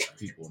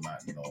people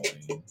not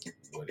knowing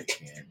what it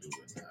can do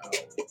and how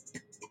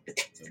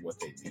and what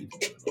they need to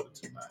do in order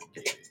to not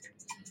get it.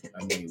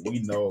 I mean, we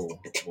know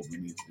what we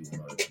need to do in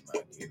order to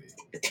not get it,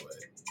 but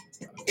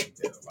I think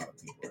that a lot of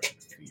people are in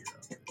fear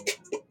of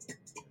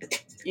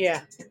it.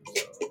 Yeah.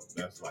 So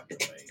that's like the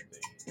main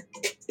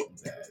thing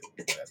that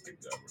the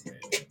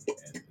government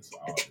and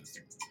all this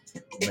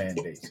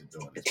mandates are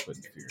doing is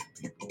putting fear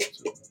in people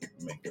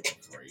to make them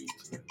afraid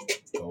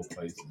to go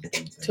places, do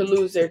things, to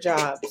lose their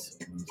jobs.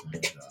 Losing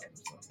their jobs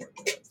and stuff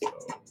like that.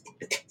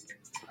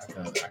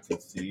 So I can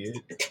see it,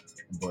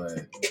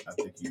 but I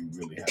think you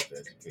really have to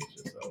educate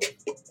yourself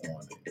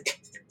on it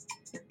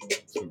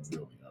to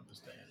really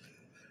understand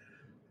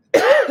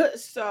it.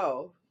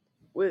 So,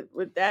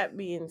 with that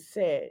being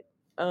said,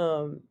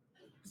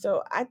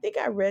 so I think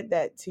I read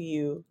that to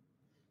you,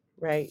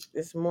 right,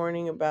 this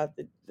morning about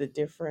the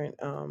different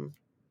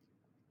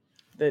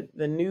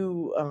the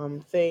new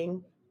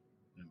thing.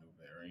 The new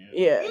variant.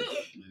 Yeah. The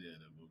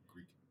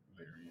Greek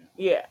variant.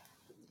 Yeah.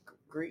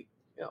 Greek.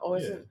 Oh,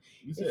 yeah.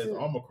 You said it's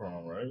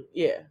Omicron, right?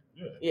 Yeah.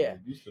 Yeah. It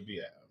used to be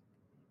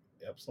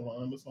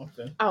Epsilon or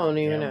something. I don't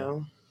even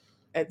know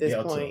at this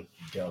point.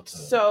 Delta.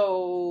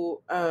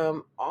 So,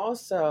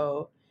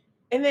 also,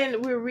 and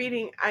then we're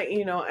reading.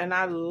 And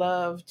I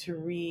love to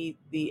read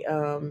the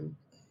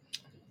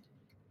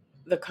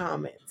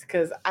comments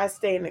because I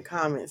stay in the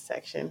comments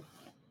section,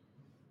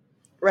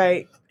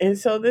 right? And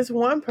so this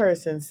one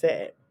person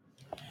said,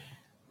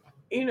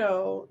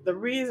 the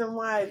reason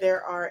why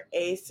there are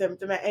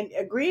asymptomatic, and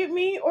agree with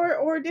me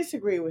or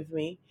disagree with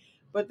me,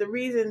 But the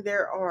reason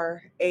there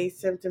are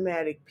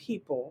asymptomatic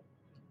people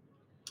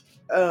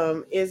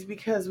is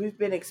because we've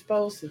been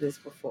exposed to this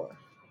before.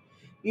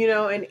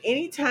 And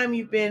anytime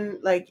you've been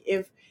like,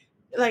 if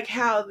like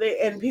how they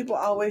and people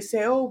always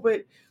say, oh,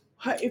 but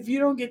if you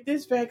don't get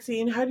this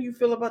vaccine, how do you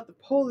feel about the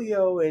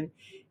polio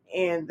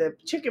and the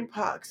chicken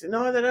pox and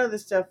all that other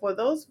stuff? Well,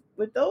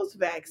 those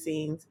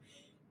vaccines,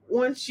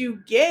 once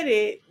you get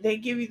it, they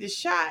give you the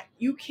shot,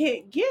 you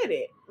can't get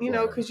it,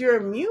 because you're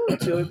immune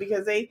to it,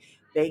 because they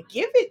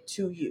give it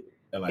to you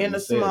in a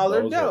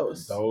smaller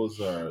dose. Those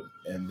are,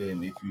 and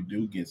then if you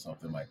do get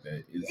something like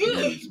that, it's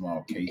very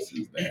small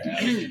cases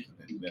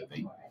that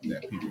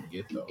people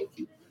get those,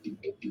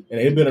 and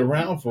they've been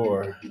around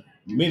for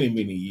many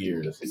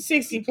years,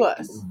 60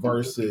 plus.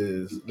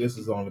 Versus this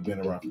has only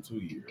been around for 2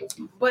 years.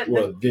 But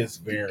this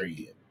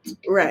variant.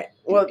 Right.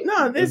 Well,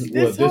 no, this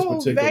whole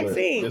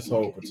vaccine. This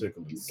whole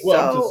particular.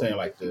 Well, I'm just saying,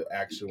 like the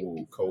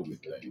actual COVID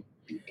thing.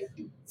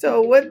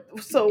 So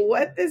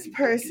what this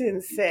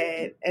person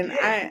said, and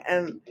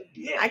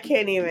I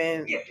can't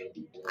even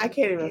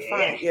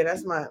find. Yeah,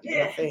 that's my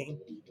thing.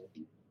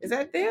 Is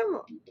that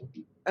them?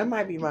 That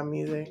might be my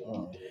music.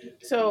 Oh.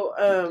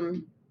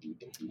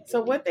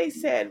 So what they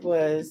said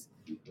was,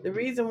 the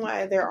reason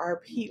why there are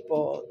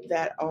people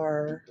that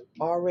are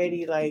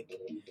already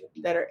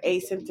that are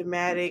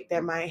asymptomatic,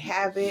 that might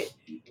have it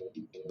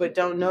but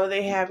don't know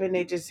they have it, and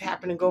they just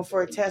happen to go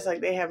for a test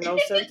like they have no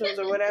symptoms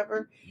or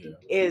whatever,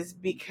 is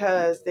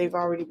because they've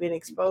already been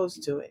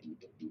exposed to it.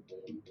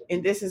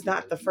 And this is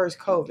not the first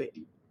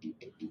COVID.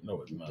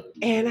 No, it's not.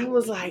 And I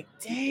was like,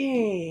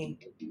 dang.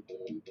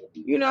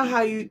 You know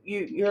how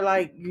you're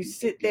like, you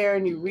sit there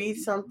and you read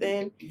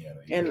something,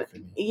 and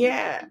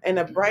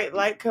a bright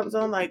light comes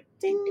on, like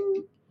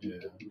ding. Yeah.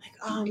 Like,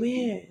 oh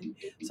man.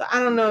 So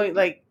I don't know,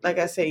 like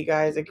I say, you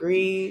guys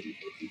agree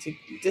to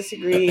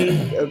disagree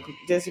or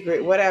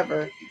disagree,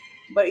 whatever.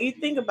 But you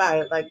think about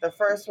it, like the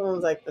first one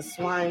was like the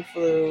swine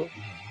flu,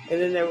 and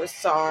then there was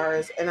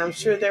SARS, and I'm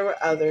sure there were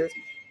others,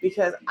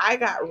 because I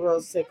got real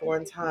sick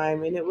one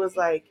time, and it was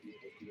like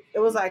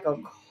a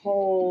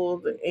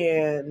cold,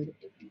 and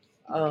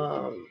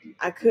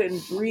I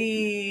couldn't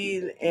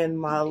breathe, and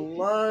my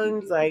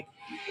lungs, like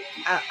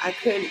I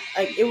couldn't,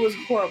 like it was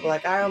horrible.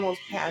 Like I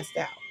almost passed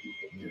out.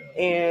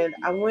 Yeah. And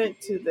I went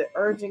to the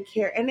urgent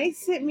care, and they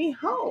sent me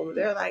home.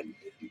 They're like,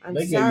 "I'm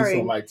sorry."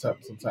 They gave you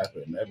some type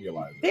of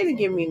nebulizer. They didn't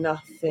give me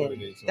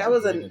nothing. That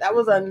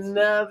was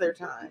another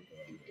time.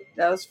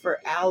 That was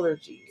for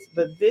allergies.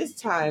 But this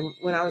time,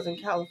 when I was in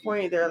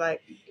California, they're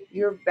like,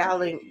 "You're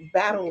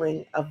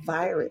battling a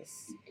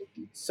virus,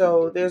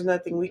 so there's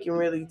nothing we can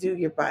really do.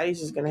 Your body's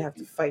just gonna have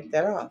to fight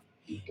that off."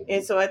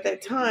 And so at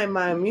that time,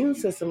 my immune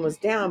system was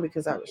down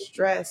because I was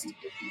stressed.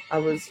 I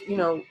was,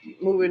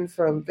 moving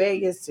from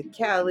Vegas to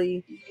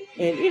Cali,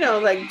 and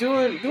like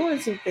doing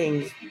some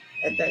things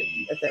at that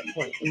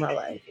point in my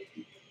life.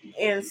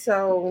 And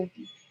so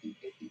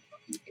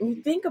you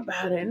think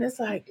about it, and it's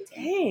like,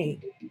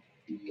 dang.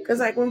 Because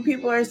like when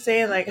people are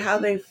saying like how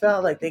they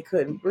felt like they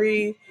couldn't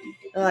breathe,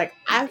 and like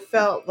I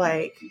felt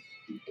like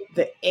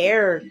the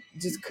air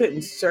just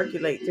couldn't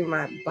circulate through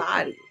my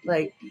body.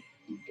 Like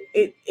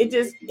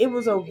it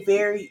was a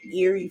very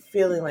eerie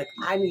feeling, like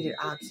I needed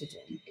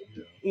oxygen,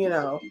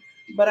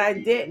 but I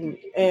didn't.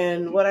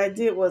 And what I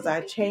did was I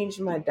changed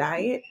my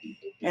diet,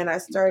 and I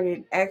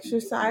started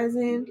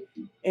exercising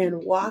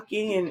and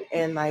walking,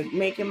 and like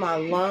making my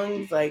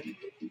lungs like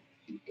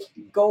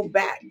go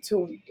back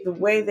to the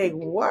way they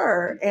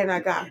were, and I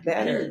got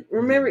better.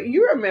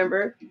 You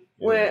remember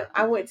when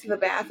I went to the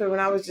bathroom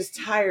and I was just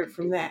tired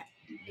from that.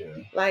 Yeah.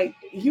 Like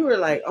you were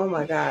like, oh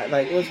my God,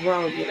 like what's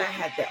wrong with you? And I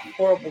had that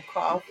horrible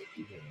cough.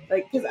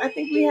 Like, because I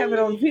think we have it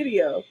on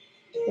video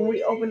when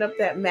we opened up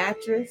that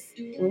mattress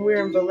when we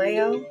were in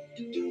Vallejo.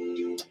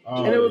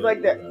 And it was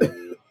like that.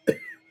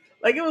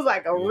 Like it was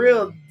like a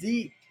real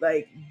deep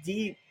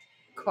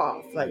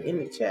cough, like in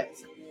the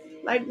chest.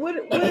 Like what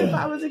if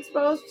I was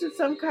exposed to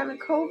some kind of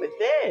COVID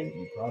then?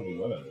 You probably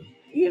was.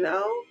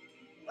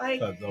 Like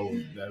that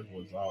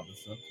was all the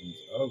symptoms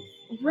of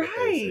right. What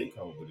they say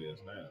COVID is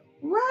now.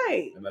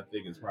 Right. And I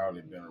think it's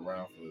probably been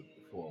around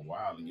for a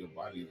while, and your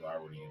body is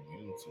already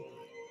immune to it.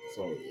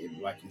 So,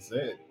 like you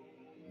said,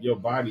 your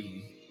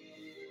body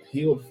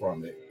healed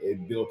from it.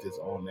 It built its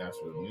own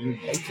natural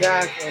immunity.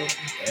 Exactly.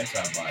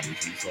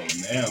 Antibodies. And so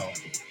now,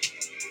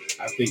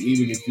 I think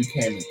even if you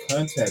came in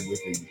contact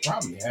with it, you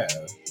probably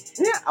have.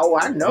 Yeah. Oh,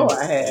 I know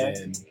I have.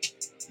 And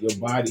your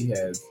body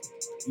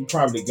you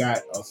probably got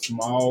a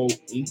small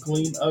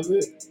inkling of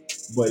it,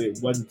 but it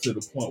wasn't to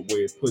the point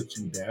where it put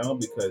you down,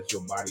 because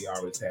your body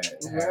always had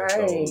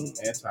those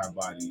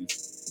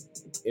antibodies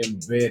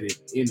embedded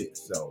in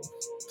itself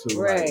to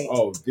like,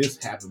 oh, this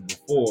happened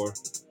before,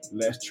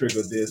 let's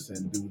trigger this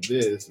and do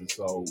this, and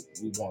so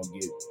we won't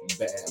get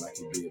bad like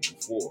it did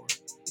before.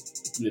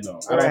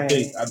 I don't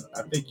think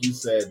I think you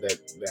said that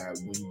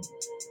when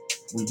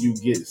when you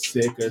get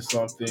sick or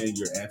something,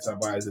 your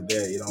antibodies are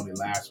there. It only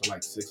lasts for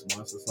like 6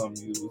 months or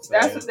something. You were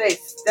saying.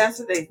 That's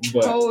what they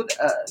told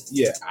us.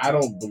 Yeah, I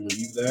don't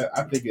believe that.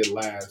 I think it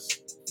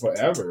lasts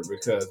forever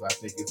because I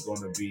think it's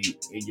going to be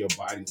in your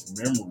body's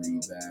memory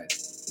that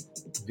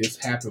this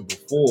happened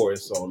before.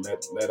 So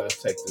let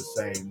us take the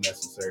same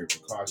necessary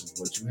precautions.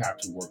 But you have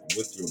to work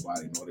with your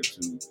body in order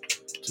to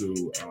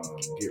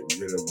get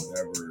rid of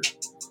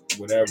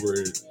whatever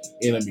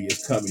enemy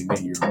is coming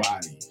in your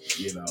body.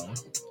 You know.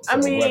 So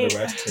whether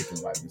that's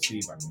taking vitamin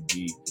C, vitamin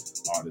D,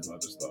 all this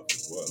other stuff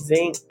as well.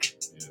 Zinc.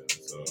 Yeah.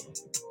 So.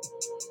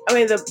 I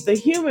mean,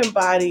 the human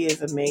body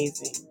is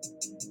amazing.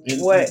 And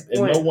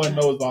no one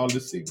knows all the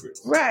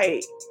secrets.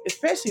 Right.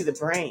 Especially the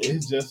brain.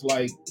 It's just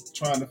like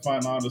trying to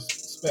find all the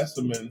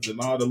specimens and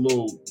all the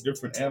little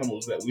different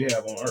animals that we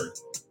have on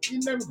Earth.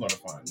 You're never going to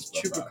find this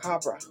stuff.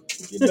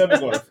 Chupacabra.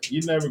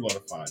 You're never going to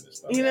find this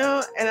stuff. You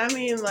know, and I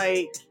mean,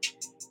 like,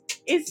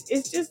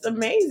 it's just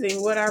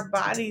amazing what our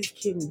bodies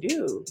can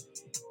do.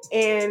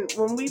 And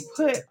when we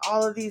put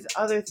all of these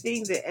other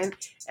things in,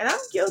 and I'm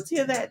guilty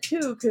of that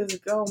too, because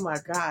oh my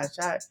gosh,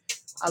 I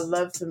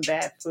love some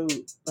bad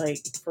food.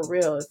 Like, for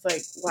real. It's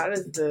like, why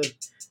does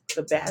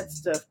the bad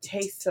stuff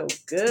taste so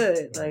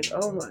good? Like,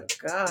 oh my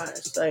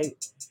gosh. Like,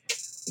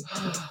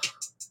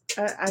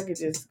 I could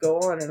just go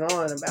on and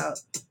on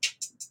about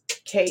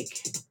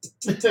cake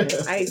and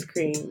ice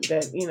cream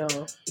that, you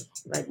know,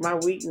 like my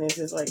weakness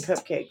is like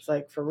cupcakes,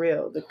 like for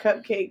real. The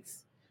cupcakes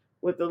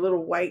with the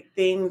little white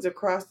things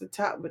across the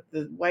top with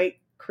the white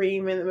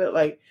cream in the middle,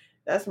 like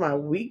that's my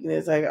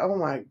weakness. Like, oh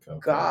my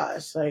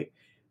gosh. Like,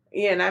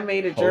 yeah, and I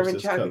made a German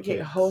chocolate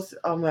cake.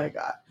 Oh my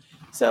God.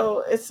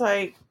 So it's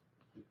like,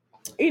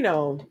 you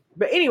know,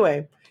 but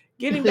anyway,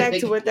 getting back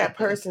to what that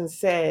person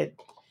said,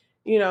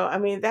 you know, I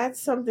mean,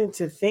 that's something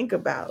to think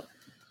about,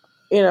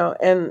 you know,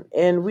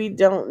 and we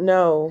don't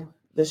know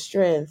the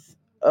strength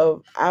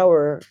of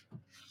our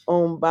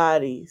own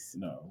bodies.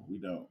 No, we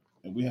don't.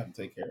 And we have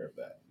to take care of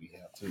that. We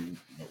have to,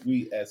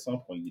 we at some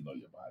point, you know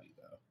your body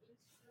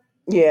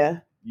though. Yeah.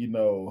 You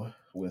know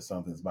when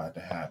something's about to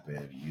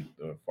happen,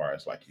 as far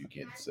as like you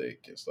getting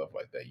sick and stuff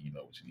like that, you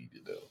know what you need to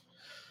do.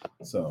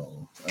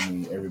 So, I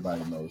mean,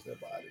 everybody knows their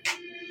body.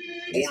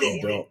 If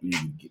you don't, you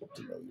get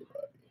to know your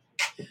body.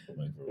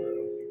 Like, for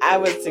real. I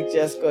would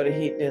suggest go to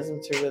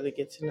hedonism to really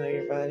get to know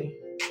your body.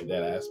 In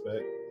that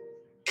aspect.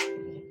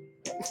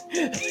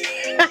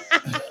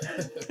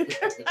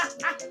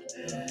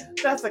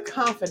 That's a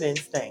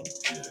confidence thing.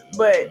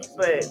 But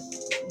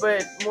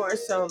more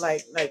so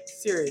like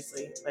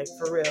seriously, like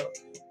for real,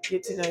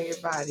 get to know your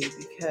body,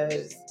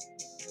 because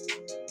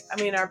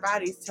I mean, our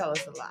bodies tell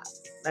us a lot.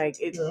 Like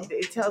it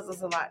tells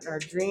us a lot in our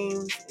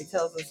dreams. It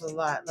tells us a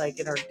lot like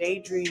in our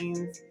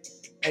daydreams,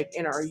 like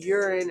in our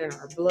urine and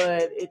our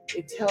blood.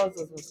 It tells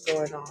us what's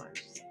going on.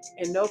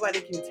 And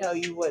nobody can tell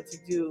you what to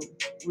do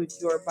with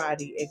your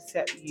body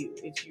except you.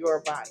 It's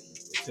your body.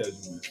 It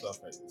tells you when stuff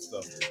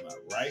is not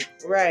right.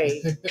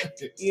 Right.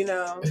 You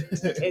know,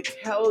 it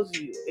tells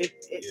you.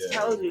 It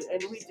tells you.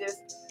 And we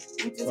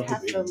just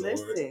have to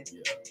listen.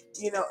 Yeah.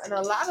 You know, and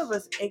a lot of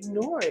us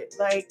ignore it.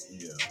 Like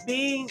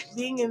being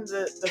in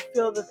the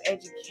field of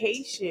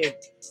education,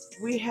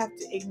 we have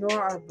to ignore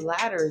our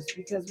bladders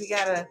because we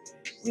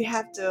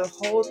have to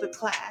hold the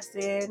class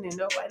in and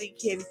nobody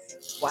can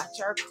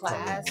watch our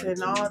class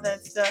and all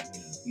that stuff.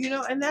 You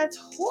know, and that's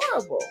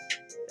horrible.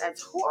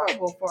 That's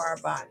horrible for our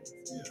bodies.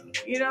 Yeah.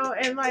 You know,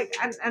 and like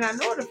and I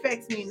know it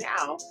affects me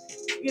now,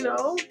 you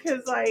know,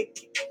 because like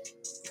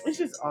it's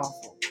just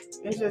awful.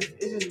 It's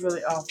just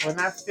really awful,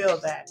 and I feel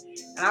that,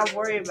 and I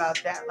worry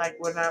about that. Like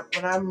when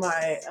I'm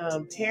my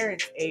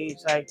parents' age,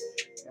 like,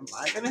 am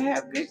I gonna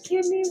have good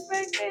kidneys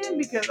back then?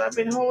 Because I've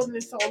been holding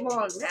it so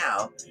long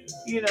now,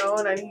 you know,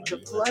 and I need to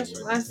flush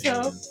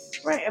myself.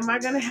 Right? Am I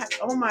gonna have?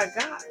 Oh my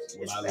gosh!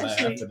 Will I laugh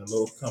and the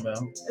little come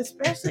out?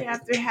 Especially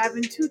after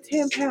having 2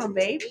 10-pound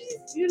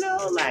babies, you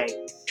know, like.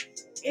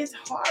 It's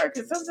hard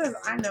because sometimes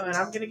I know, and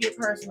I'm gonna get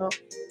personal.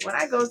 When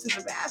I go to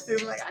the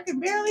bathroom, like I can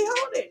barely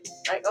hold it.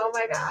 Like, oh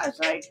my gosh!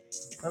 Like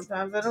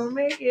sometimes I don't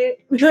make it.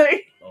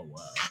 Like, oh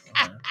wow.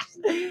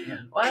 Okay.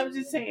 Well, I'm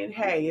just saying,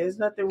 hey, there's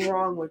nothing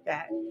wrong with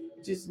that.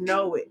 Just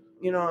know it.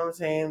 You know what I'm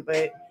saying?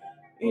 But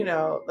you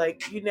know,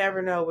 like you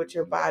never know what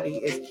your body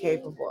is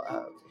capable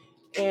of,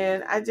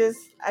 and I just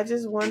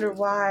wonder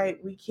why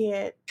we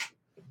can't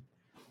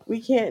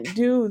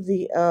do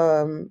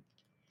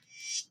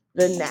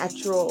the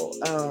natural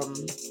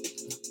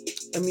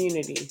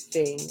immunity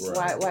thing.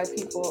 Right. Why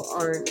people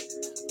aren't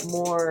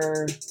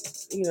more,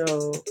 you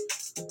know,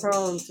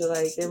 prone to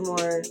like they're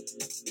more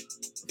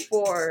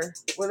for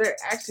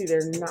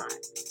they're not.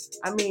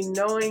 I mean,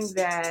 knowing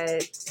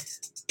that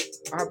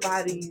our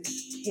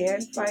bodies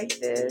can fight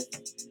this,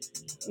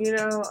 you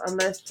know,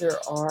 unless there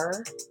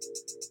are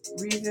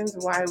reasons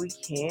why we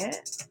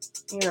can't,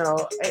 you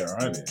know. There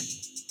aren't any.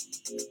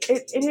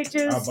 It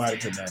just our body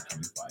can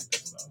naturally fight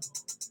this stuff.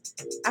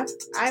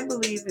 I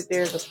believe that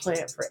there's a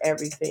plant for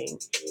everything,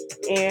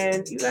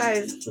 and you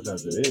guys,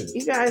 because it is.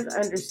 You guys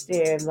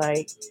understand,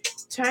 like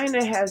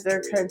China has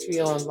their country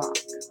on lock,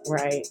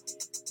 right?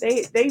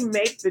 They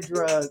make the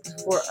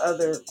drugs for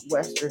other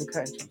Western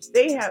countries.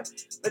 They have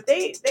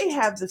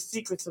the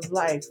secrets of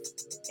life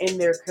in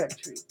their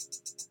country.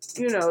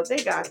 You know,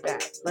 they got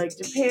that. Like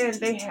Japan,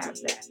 they have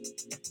that.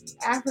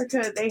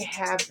 Africa, they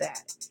have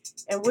that.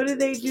 And what do?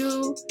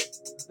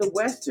 The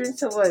Western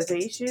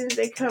civilizations,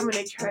 they come and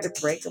they try to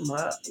break them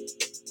up.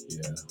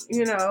 Yeah.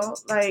 You know,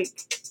 like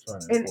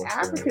in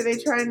Africa, they're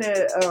trying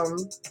to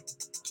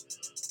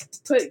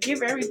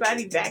give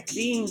everybody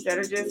vaccines that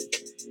are just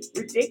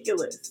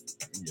ridiculous.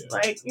 Yeah.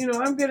 Like, you know,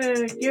 I'm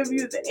gonna give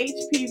you the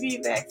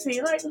HPV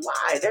vaccine. Like,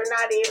 why? They're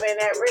not even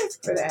at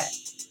risk for that.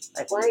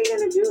 Like, why are you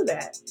gonna do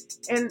that?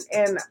 And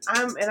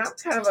I'm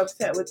kind of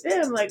upset with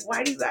them. Like,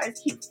 why do you guys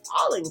keep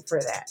falling for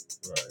that?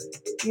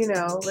 Right. You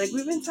know, like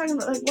we've been talking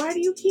about, like, why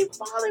do you keep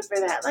falling for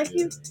that? Like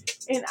you,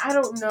 and I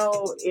don't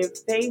know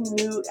if they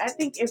knew. I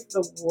think if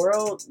the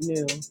world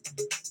knew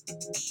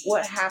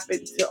what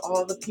happened to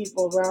all the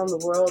people around the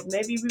world,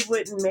 maybe we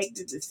wouldn't make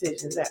the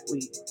decisions that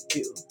we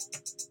do.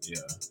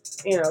 Yeah.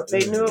 You know, if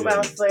they knew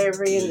about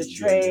slavery and the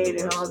trade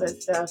and all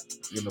that stuff.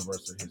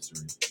 Universal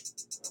history.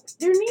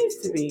 There needs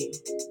to be.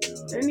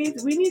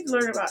 Yeah. We need to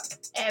learn about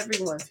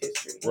everyone's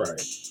history.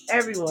 Right.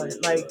 Everyone.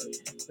 Like,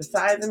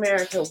 besides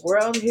America,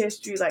 world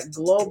history, like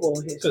global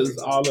history. Because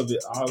all of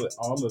it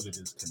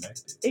is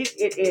connected.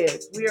 It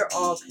is. We are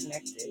all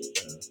connected.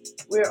 Yeah.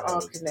 We're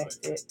all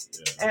connected.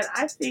 Yeah. And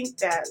I think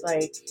that,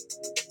 like,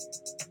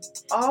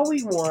 all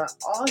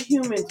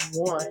humans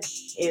want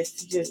is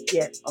to just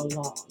get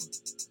along.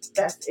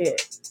 That's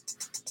it.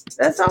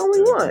 That's all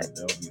we want.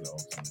 That would be the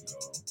ultimate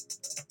goal.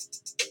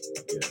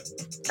 Yeah.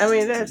 I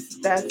mean,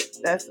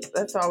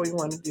 that's all we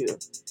want to do.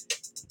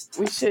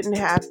 We shouldn't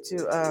have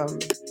to.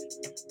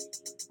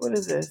 What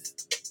is this?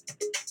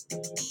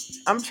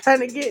 I'm trying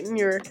to get in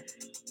your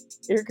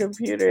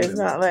computer. It's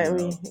not letting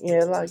me.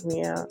 Yeah, lock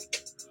me out.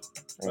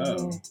 Right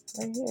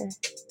here.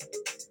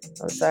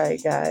 I'm sorry,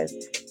 guys.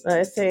 No,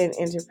 it's saying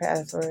enter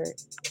password.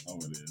 Oh,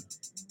 it is.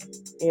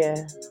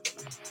 Yeah.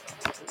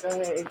 Go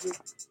ahead.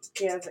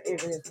 He has to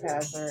enter his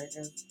password.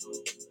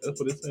 That's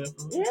what it's saying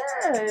for me?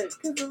 Yeah,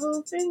 because the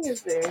little thing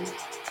is there.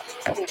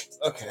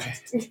 Okay.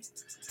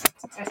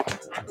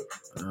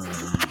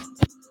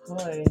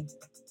 Boy,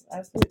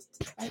 that's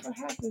what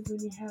happens when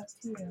you have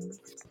Tito's.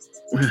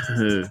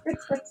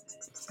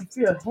 You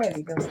feel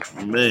heavy,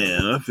 don't you?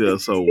 Man, I feel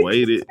so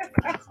weighted.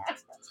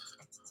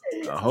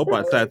 I hope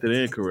I typed it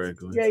in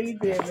correctly. Yeah, you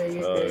did, man.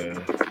 You did.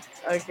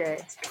 Yeah. Okay.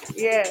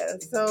 Yeah,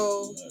 so.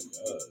 Oh my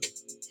God.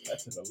 That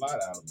took a lot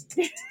out of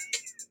me.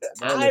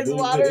 Eyes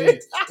watering.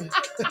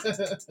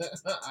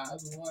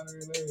 Eyes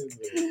watering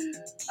everything.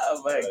 Oh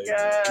my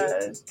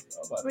gosh.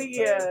 But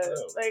yeah,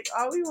 like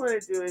all we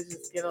want to do is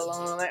just get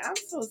along. Like, I'm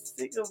so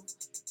sick of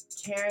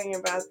caring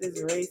about this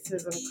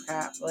racism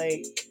crap.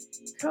 Like,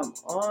 come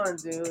on,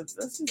 dude.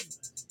 Let's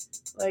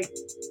just, like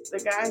the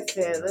guy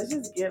said, let's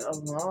just get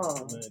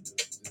along. Man,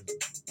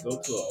 just go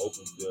to an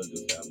open field,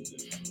 just have a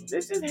good time.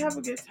 Let's just have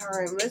a good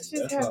time. Let's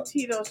just have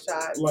Tito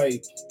shots.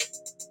 Like,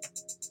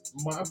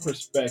 my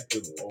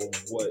perspective on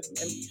what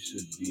we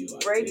should be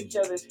like. Braid each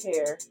other's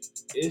hair.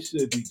 It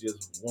should be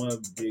just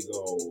one big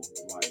old,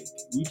 like,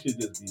 we should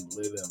just be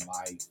living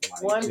life.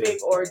 Like one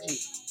big orgy.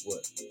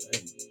 What?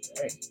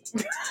 Hey.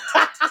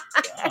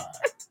 God.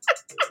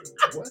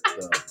 What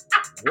the?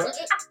 What?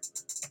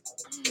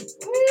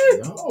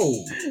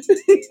 No.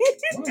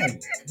 My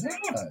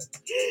God.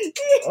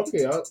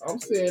 Okay, I'm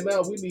saying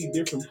now we need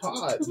different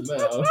pods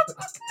now.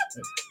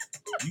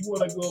 You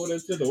want to go over there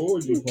to the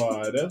orgy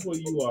pod? That's what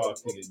you are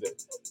thinking.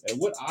 And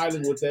what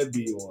island would that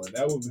be on?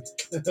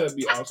 That'd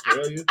be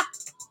Australia.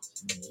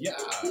 Yeah,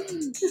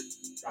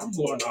 I'm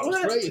going to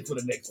Australia for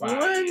the next 5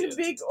 years. One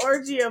big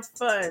orgy of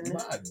fun.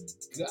 My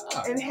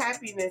God. And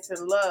happiness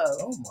and love.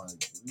 Oh my!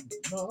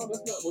 No,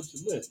 that's not what you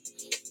meant.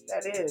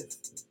 That is.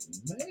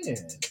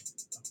 Man.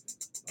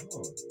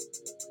 Oh.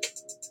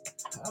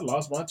 I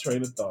lost my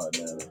train of thought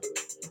now.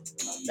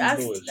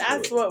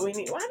 That's what we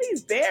need. Why are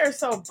these bears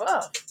so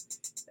buff?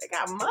 They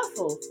got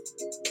muscles.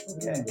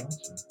 Okay.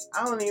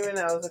 I don't even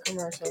know. It was a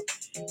commercial.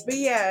 But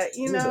yeah,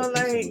 you know,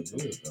 like.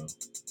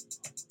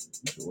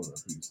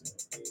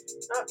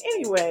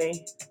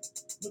 Anyway.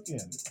 Look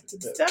at it.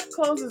 Stuff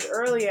closes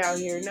early out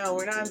here. No,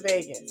 we're not in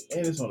Vegas.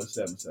 And it's on a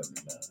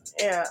 $7.79.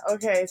 Yeah,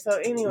 okay. So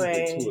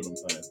anyway. Two of them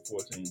things,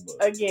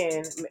 $14.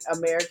 Again,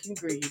 American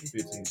greed.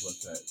 15 plus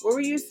tax. What were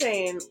you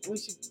saying? We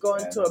should go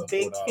into a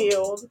big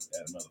field.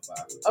 Add another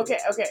 $5. Okay.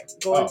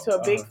 Go into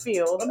a big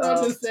field. I'm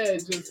not just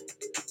saying,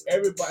 just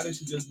everybody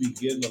should just be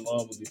getting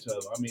along with each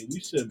other. I mean, we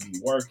shouldn't be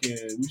working.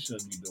 We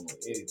shouldn't be doing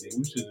anything.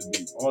 We should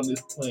be on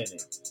this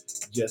planet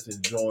just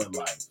enjoying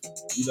life.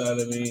 You know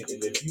what I mean?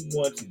 And if you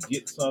want to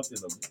get something,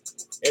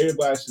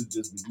 everybody should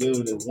just be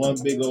living in one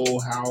big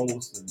old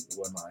house. And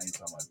well, no, I ain't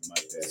talking about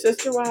like that.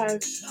 Sister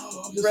wives,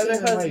 brother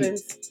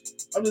husbands.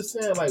 Like, I'm just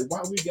saying, like,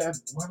 why do we have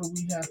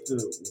to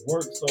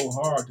work so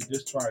hard to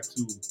just try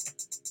to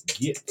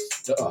get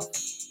stuff?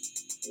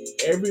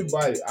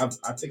 Everybody,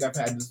 I think I've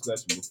had this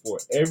discussion before.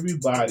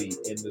 Everybody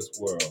in this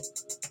world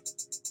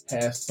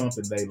has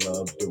something they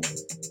love doing.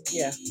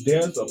 Yeah.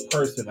 There's a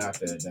person out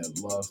there that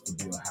loves to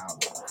build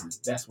houses.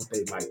 That's what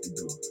they like to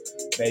do.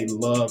 They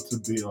love to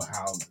build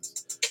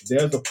houses.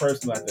 There's a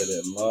person out there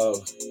that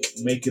loves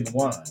making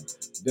wine.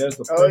 There's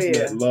a person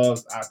that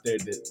loves out there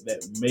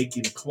that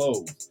making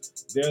clothes.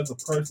 There's a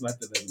person out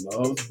there that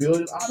loves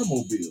building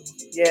automobiles.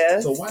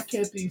 Yes. So why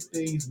can't these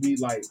things be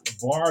like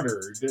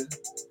bartered?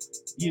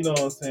 You know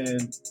what I'm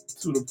saying?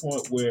 To the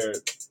point where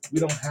we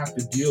don't have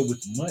to deal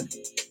with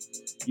money.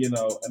 You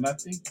know, and I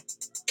think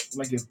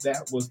like if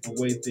that was the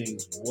way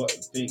things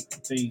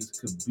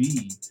could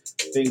be,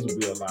 things would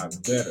be a lot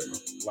better.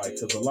 Like,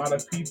 because a lot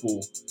of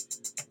people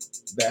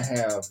that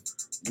have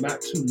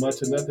not too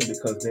much or nothing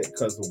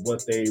because of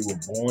what they were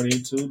born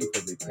into,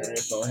 because their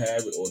parents don't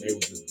have it, or they were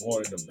just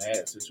born in a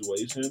bad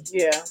situation.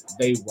 Yeah,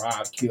 they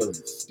rob, kill, and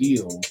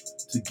steal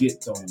to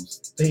get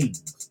those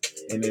things.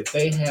 And if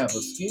they have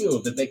a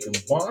skill that they can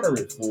barter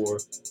it for,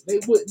 they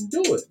wouldn't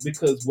do it,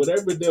 because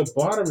whatever they're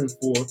bartering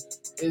for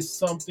is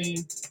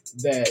something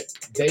that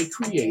they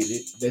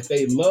created, that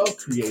they love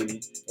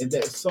creating, and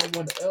that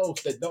someone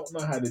else that don't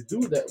know how to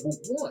do that would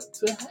want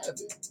to have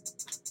it.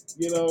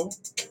 You know,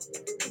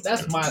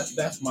 that's my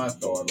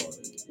thought on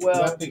it.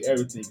 Well, I think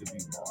everything could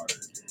be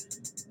bartered.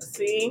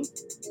 See,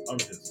 I'm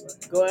just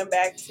saying. Going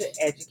back to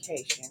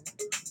education,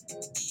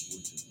 which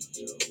is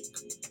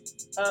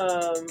a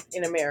joke.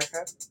 In America.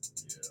 Yeah.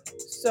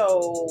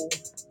 So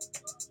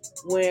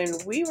when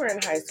we were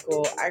in high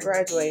school, I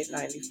graduated in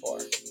 94.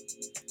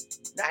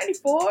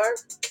 94?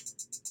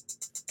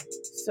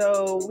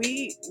 So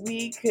we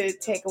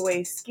could take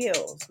away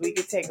skills. We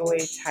could take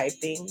away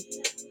typing.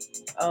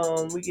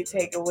 We could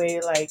take away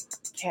like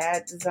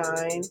CAD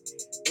design.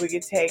 We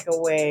could take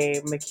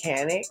away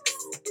mechanics,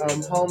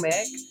 home ec.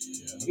 Yeah.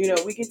 You know,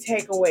 we could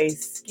take away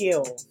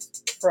skills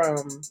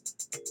from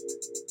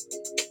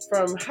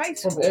high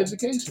school. From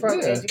education.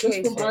 From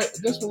education.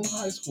 Just from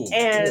high school.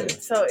 And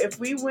so if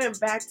we went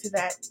back to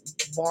that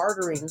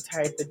bartering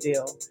type of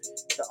deal,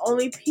 the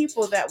only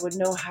people that would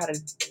know how to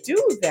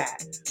do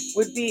that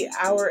would be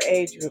our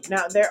age group.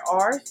 Now, there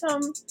are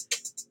some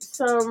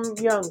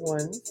young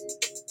ones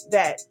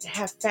that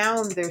have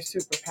found their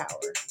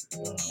superpower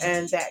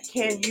and that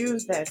can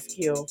use that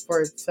skill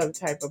for some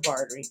type of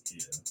bartering.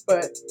 Yeah.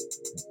 But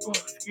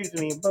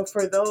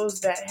for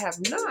those that have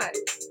not,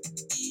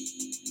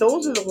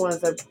 those are the ones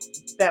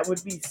that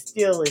would be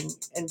stealing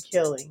and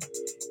killing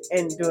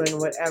and doing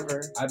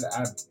whatever. I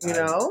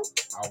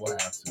will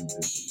have to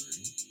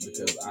disagree,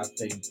 because I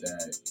think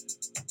that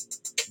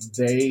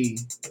they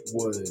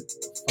would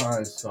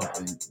find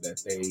something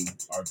that they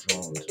are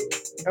drawn to.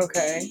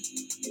 Okay.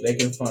 They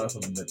can find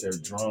something that they're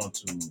drawn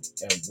to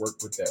and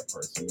work with that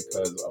person,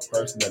 because a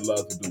person that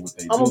loves to do what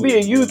they do. I'm gonna be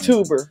a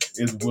YouTuber.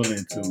 Is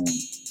willing to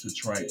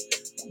train.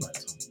 I'm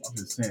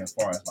just saying, as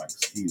far as like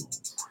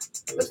skills.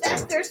 But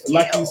that's their skill.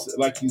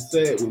 Like you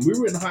said, when we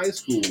were in high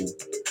school,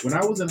 when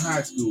I was in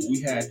high school, we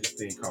had this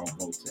thing called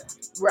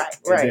VOTEC. Right.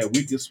 And then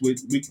we could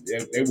switch.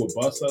 They would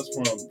bus us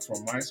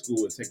from my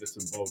school and take us to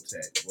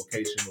VOTEC,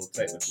 vocational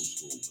technical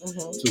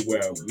school, to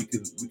where we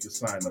could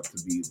sign up to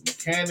be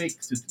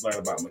mechanics, to learn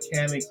about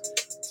mechanics,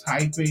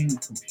 typing,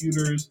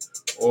 computers,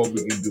 or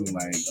we can do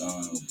like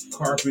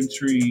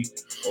carpentry,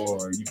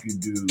 or you can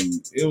do.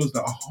 It was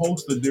a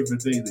host of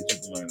different things that you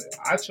can learn.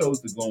 I chose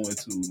to go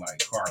into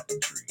like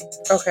carpentry.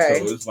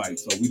 Okay. So it's like,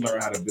 so we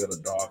learned how to build a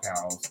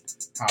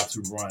doghouse, how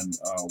to run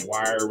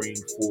wiring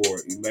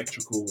for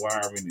electrical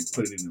wiring and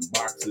put it in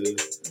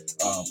boxes,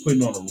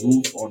 putting on a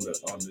roof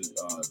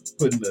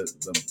putting the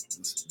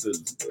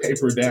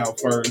paper down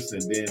first,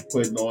 and then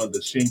putting on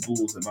the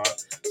shingles and all.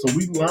 So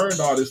we learned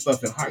all this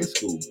stuff in high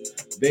school.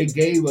 They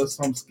gave us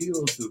some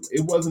skills.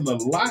 It wasn't a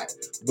lot,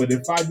 but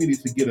if I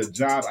needed to get a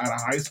job out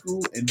of high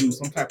school and do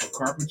some type of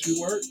carpentry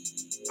work,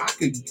 I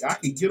could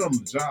get on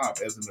the job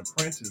as an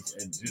apprentice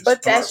and just.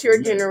 But that's your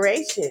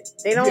generation.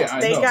 They don't. Yeah,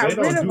 they got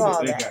rid of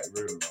all that. They got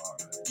rid of all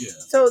that. Yeah.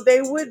 So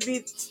they would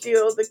be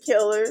still the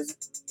killers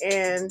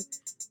and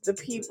the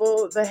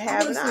people that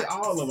have not. I would say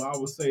all of them. I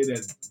would say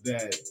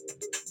that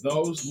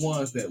those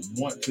ones that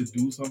want to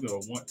do something or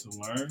want to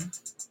learn,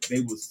 they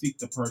would seek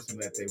the person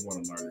that they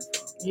want to learn it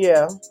from.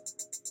 Yeah.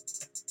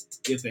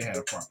 If they had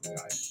a proper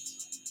guidance.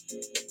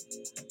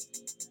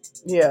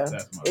 Yeah.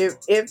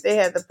 If they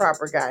had the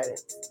proper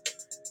guidance.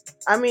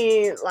 I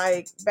mean,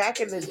 like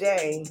back in the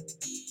day,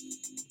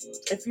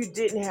 if you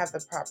didn't have the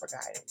proper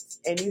guidance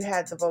and you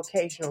had the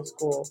vocational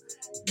school,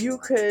 you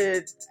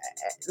could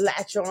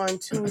latch on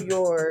to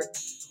your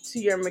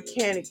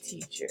mechanic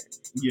teacher.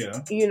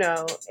 Yeah. You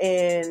know,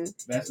 and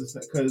that's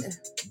because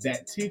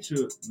that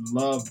teacher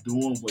loved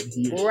doing what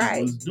he or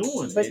she was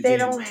doing. But they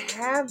don't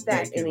have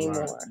that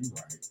anymore.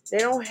 Right. They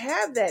don't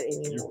have that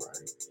anymore.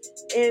 Right.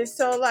 And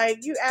so,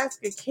 like, you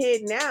ask a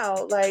kid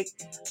now, like,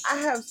 I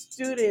have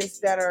students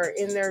that are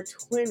in their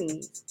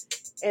 20s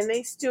and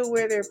they still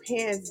wear their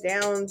pants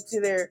down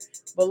to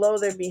below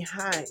their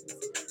behinds.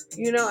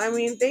 You know, I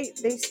mean, they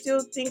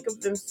still think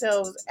of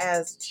themselves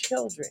as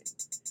children.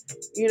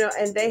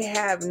 and they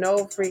have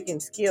no freaking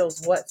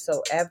skills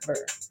whatsoever.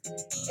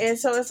 And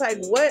so it's like,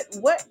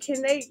 what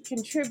can they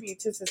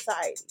contribute to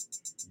society?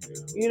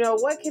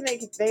 What can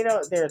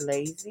they're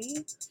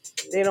lazy.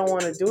 They don't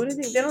want to do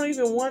anything. They don't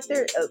even want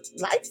their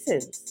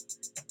license.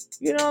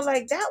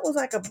 Like that was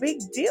like a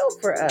big deal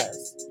for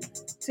us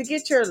to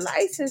get your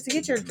license, to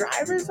get your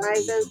driver's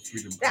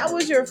license. That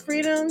was your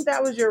freedom.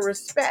 That was your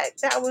respect.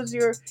 That was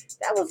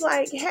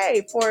like,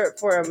 hey,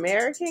 for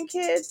American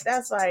kids,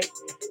 that's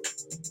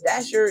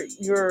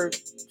your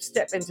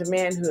step into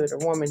manhood or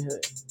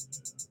womanhood.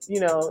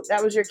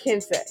 That was your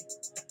kinsey.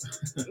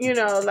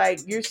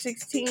 Like you're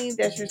 16,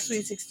 that's your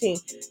sweet 16.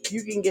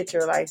 You can get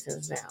your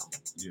license now.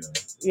 Yeah.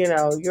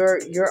 You're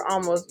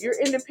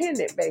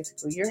independent,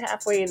 basically. You're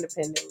halfway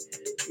independent.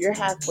 You're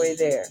halfway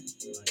there.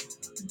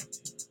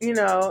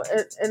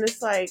 And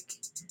it's like,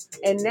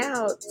 and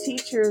now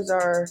teachers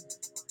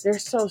they're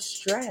so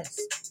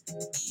stressed.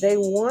 They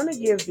want to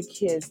give the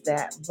kids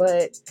that,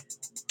 but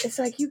it's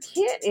like you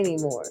can't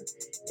anymore.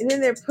 And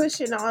then they're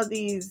pushing all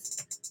these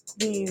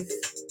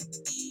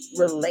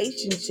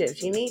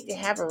relationships. You need to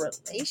have a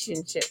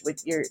relationship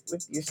with your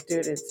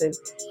students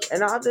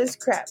and all this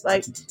crap.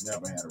 Like,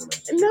 never had a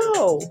relationship.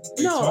 No.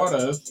 Taught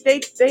us. They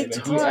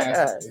taught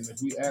us. And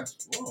if we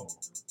asked, whoa.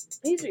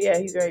 He's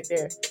right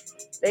there.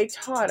 They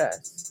taught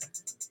us.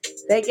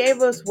 They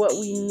gave us what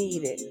we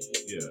needed.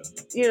 Yeah.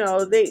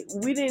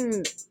 We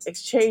didn't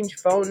exchange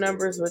phone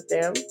numbers with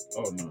them.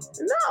 Oh no.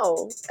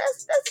 No,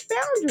 that's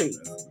boundaries.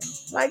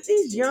 Like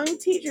these young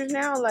teachers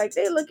now, like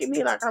they look at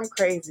me like I'm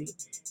crazy,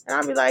 and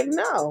I'll be like,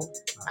 no,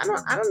 I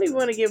don't even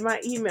want to give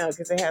my email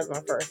because it has my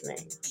first name.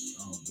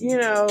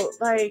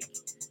 Like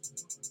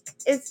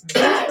it's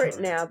different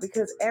now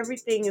because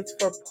everything is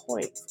for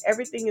points.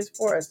 Everything is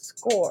for a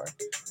score,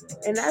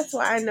 and that's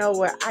why I know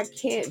where I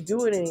can't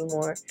do it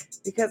anymore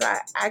because I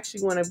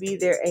actually want to be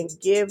there and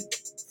give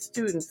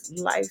students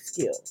life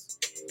skills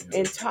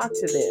and talk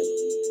to them.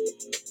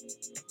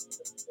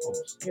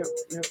 Your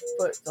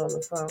foot's on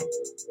the phone.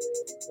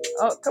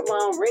 Oh, come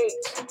on, reach.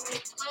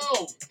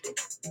 Oh.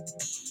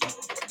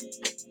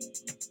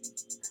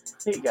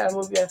 You gotta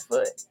move your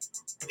foot.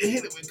 It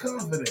hit it with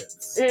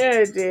confidence. Yeah,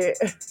 it did.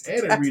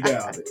 And it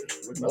redounded.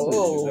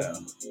 Oh.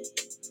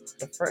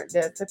 The front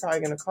desk, they're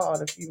probably gonna call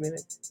in a few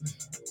minutes.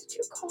 Did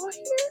you call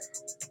here?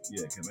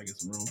 Yeah, can I get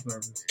some room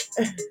service?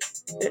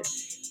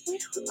 We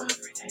don't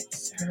offer that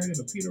service. Can I get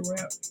a pita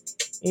wrap?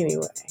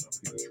 Anyway.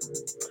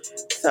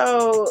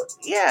 So,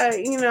 yeah, so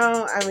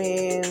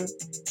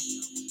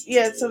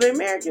the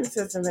American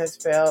system has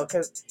failed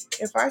because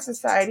if our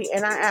society,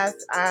 and I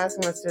asked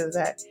my students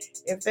that,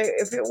 if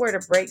it were to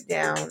break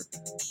down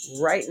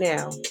right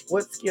now,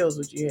 what skills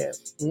would you have?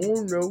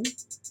 Oh, no.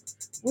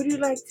 What do you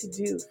like to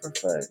do for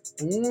fun?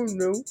 Oh,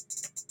 no.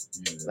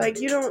 Yeah. Like,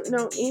 you don't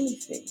know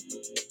anything.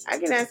 I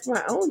can ask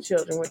my own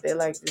children what they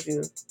like to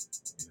do,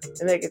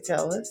 and they could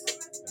tell us,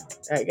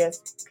 I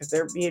guess, because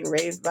they're being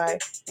raised by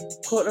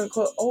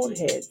quote-unquote old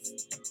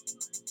heads.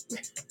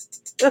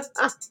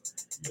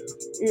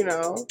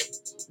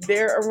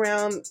 They're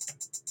around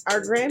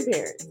our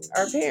grandparents,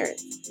 our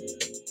parents.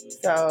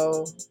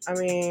 So, I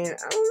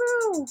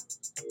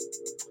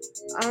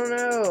don't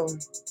know.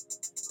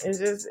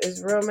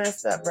 It's real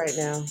messed up right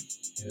now.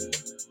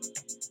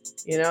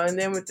 Yeah. And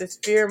then with this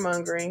fear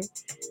mongering,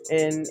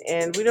 and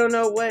we don't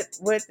know what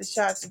the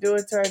shots are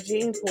doing to our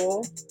gene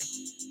pool.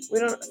 We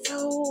don't.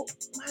 So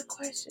my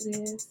question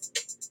is,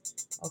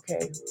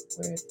 okay,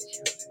 where's the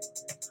children?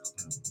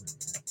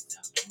 So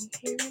can you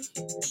hear me?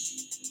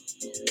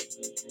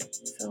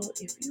 So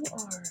if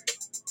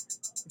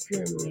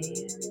you're a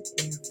man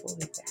and you're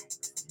fully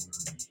vaxxed,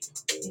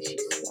 and she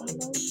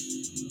swallowed,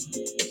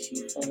 is she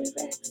fully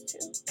vaxxed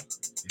too?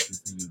 If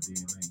it's in your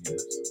DNA,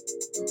 yes.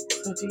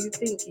 So do you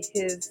think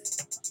his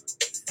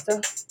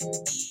stuff,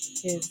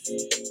 his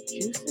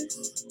juices,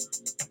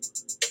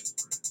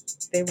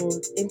 they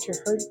will enter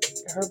her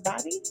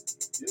body?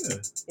 Yeah.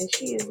 And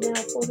she is now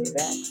fully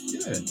vaxxed?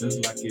 Yeah,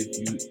 just like if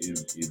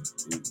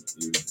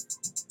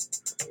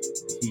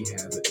he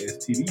has an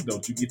STD,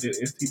 don't you get that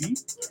STD?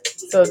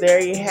 So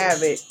there you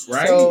have it.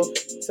 Right.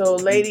 So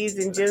ladies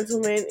and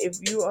gentlemen,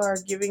 if you are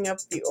giving up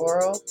the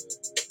oral,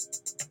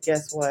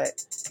 guess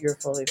what? You're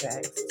fully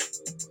vaxxed.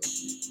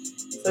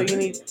 So you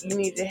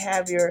need to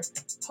have your,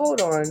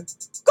 hold on.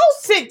 Go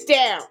sit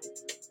down.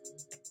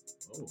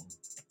 Oh.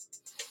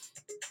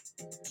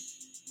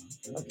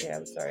 Okay,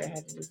 I'm sorry. I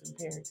had to do some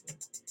parenting.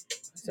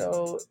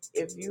 So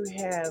if you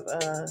have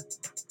a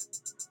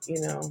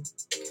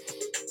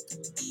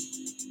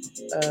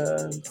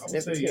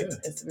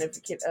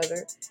significant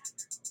other,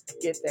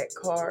 get that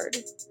card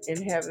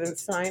and have them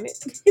sign it.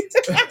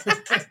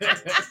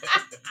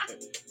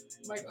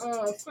 Like,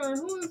 sir,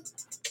 who is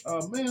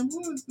ma'am,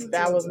 who is this?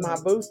 That was my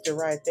booster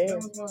right there. That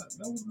was my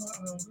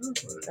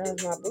girlfriend. That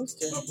was my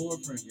booster. My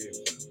boyfriend gave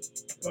it to me.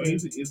 Oh,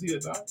 is he a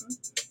doctor?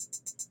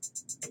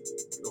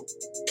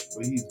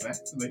 Well, he's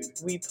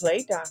vaccinated. We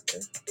play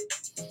doctor.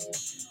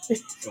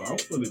 So I'm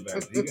fully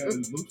vaccinated. He got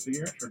his booster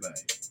yesterday.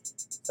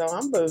 So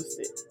I'm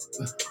boosted.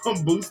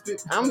 I'm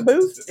boosted. I'm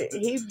boosted.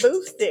 He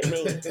boosted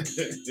me.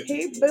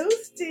 He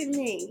boosted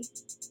me.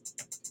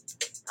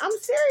 I'm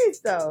serious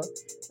though.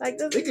 Like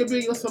it could be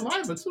in your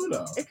saliva too,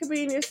 though. It could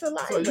be in your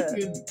saliva. So you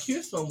can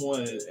kiss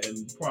someone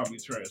and probably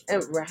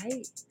transfer.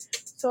 Right.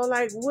 So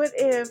like, what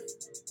if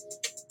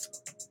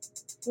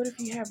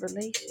you have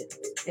relations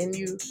and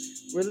you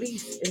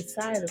release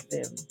inside of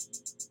them?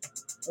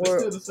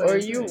 Or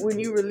you when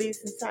you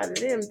release inside of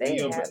them, they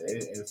have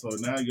it. And so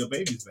now your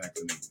baby's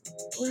vaccinated.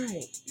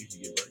 Right. You can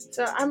get pregnant.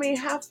 So I mean,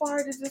 how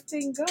far does this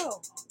thing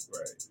go?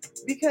 Right.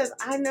 Because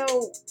I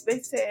know they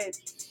said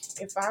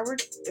if I were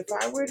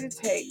to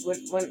take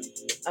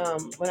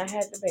when I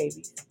had the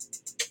babies,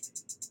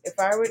 if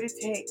I were to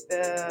take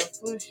the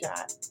flu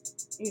shot,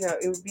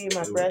 it would be in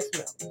my breast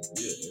milk.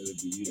 Yeah,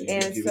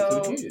 it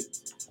would be.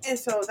 And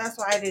so that's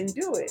why I didn't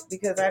do it,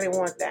 because I didn't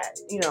want that,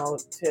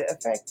 to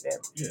affect them.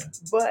 Yeah.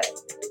 But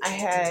I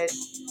had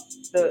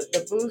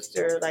the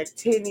booster like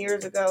 10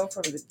 years ago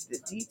from the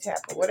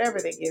DTaP or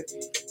whatever they give.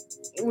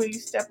 When you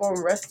step on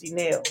rusty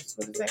nails,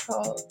 what is that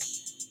called?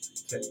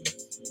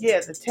 Tetanus. Yeah,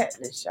 the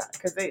tetanus shot,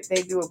 because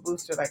they do a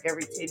booster like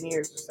every 10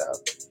 years or so,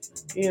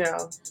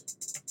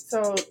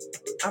 So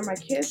are my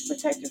kids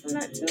protected from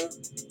that too?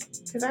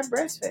 Because I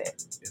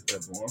breastfed. If they're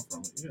born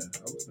from it, yeah,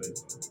 I would say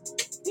so.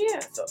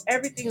 Yeah, so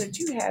everything that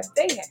you have,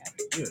 they have.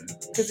 Yeah.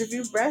 Because if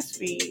you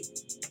breastfeed,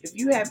 if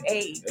you have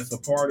AIDS, it's a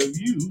part of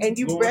you. And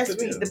you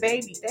breastfeed the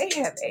baby, they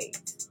have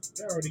AIDS.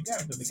 They already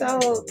got it.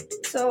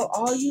 So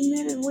all you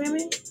men and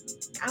women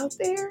out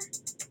there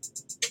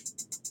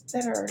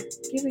that are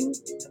giving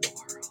the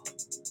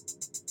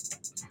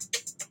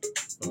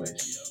oral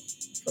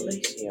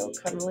fellatio,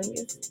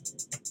 cunnilingus,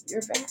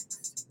 you're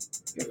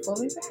vaxxed. You're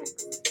fully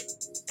vaxxed.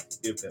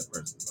 If that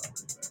person's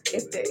already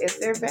vaxxed. If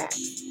they're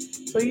vaxxed.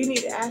 So you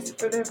need to ask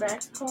for their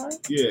vax card.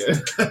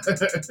 Yeah.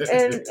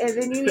 and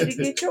then you need to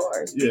get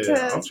yours. Yeah,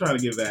 because... I'm trying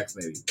to get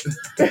vaccinated.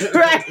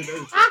 Right.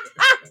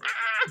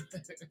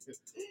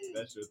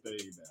 That's your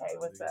thing now. Hey,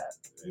 what's up?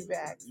 You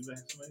vaxxed? You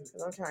vaccinated?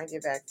 Because I'm trying to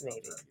get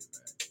vaccinated.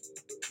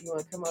 You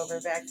want to come over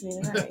and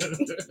vaccinate tonight?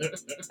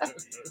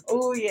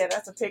 Oh, yeah,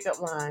 that's a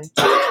pickup line.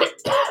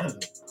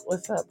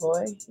 What's up,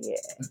 boy? Yeah.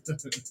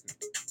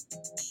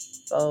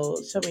 So,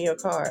 show me your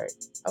card.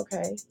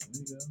 Okay. There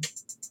you go.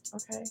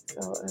 Okay,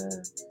 so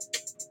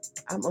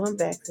I'm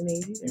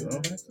unvaccinated. You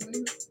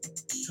unvaccinated?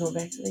 You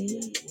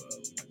unvaccinated? Well,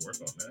 work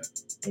on that.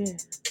 Yeah.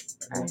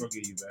 I'm gonna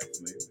get you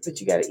vaccinated. But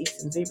you gotta eat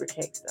some zebra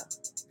cakes though.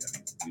 Gotta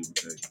eat some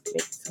zebra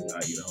cakes. I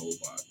eat a whole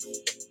box.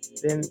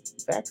 Then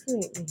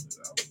vaccinate me.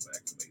 I will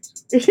vaccinate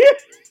you.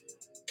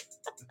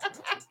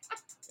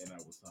 And I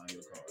will sign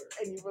your card.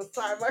 And you will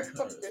sign my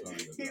card.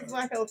 He's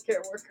my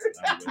healthcare worker.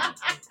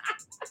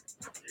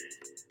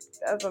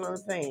 That's what I'm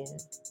saying.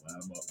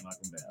 Line them up, knock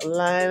them down.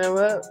 Line them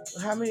up.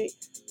 How many?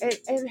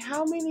 And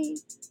how many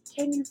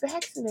can you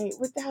vaccinate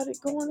without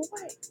it going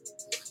away?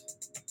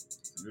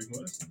 Good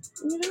question.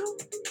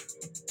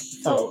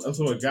 So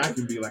a guy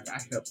can be like,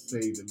 I helped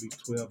save at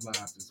least 12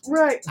 lives this week.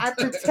 Right. I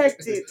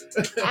protected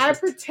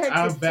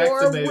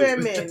 4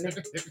 women.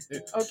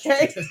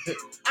 Okay?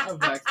 I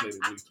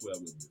vaccinated at least 12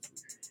 women this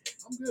week.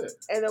 I'm good.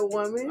 And a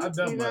woman, I've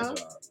done my job.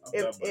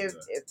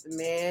 If the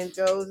man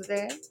goes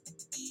there,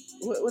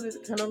 what is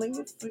it,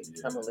 cunnilingus?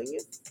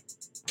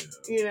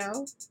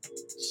 Yeah.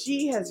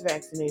 She has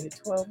vaccinated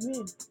 12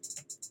 men.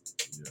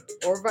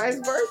 Yeah. Or vice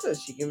versa.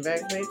 She can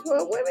vaccinate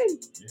 12 women.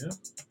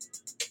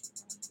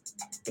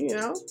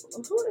 Yeah.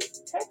 Who is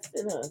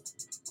texting us?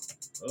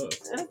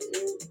 That's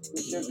you.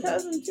 It's your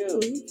cousin too.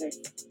 He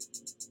texts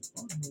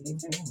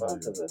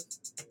both of us.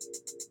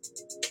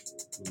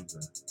 Who is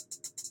that?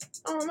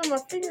 I don't know,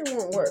 my finger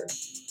won't work.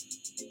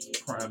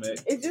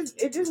 Primex.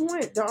 It just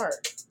went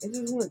dark.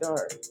 It's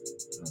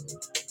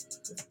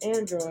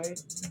Android.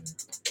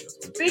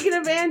 Speaking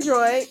of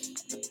Android,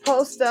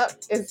 Post Up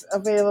is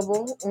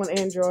available on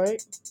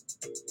Android.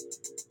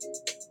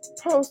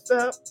 Post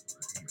Up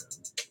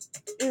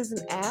is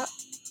an app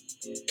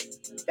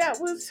that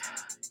was,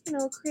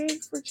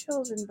 created for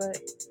children, but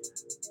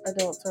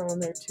adults are on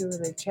there too,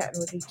 and they're chatting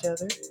with each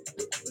other.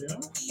 Yeah.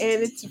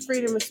 And it's a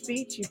freedom of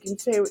speech. You can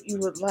say what you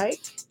would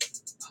like.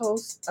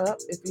 Post Up.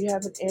 If you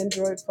have an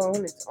Android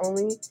phone, it's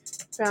only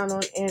found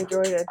on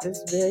Android at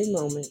this very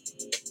moment.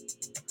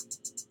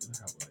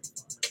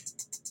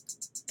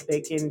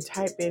 They can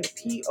type in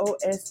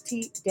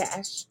POST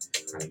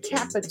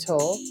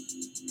capital,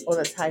 or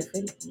that's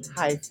hyphen,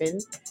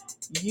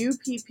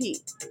 UPP,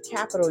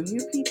 capital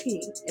UPP,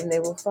 and they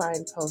will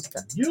find Post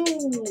Up.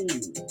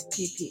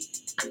 PP.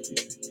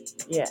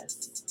 Yes.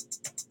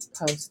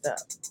 Post Up.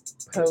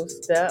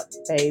 Post Up,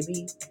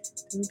 baby.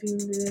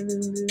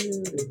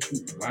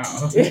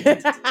 Wow.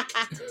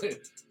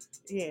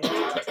 Yeah.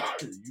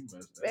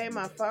 Hey,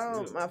 my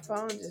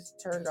phone just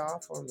turned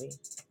off on me.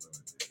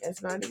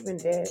 It's not even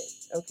dead.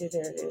 Okay,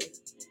 there it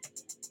is.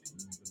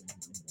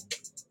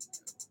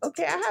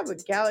 Okay, I have a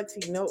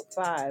Galaxy Note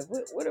 5.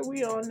 What are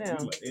we on now?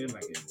 They're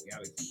like a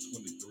Galaxy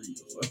 23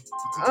 or something.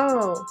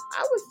 Oh,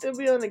 I would still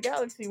be on the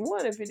Galaxy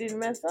 1 if it didn't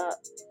mess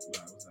up.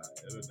 No,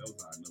 that was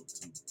our Note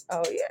 2.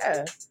 Oh,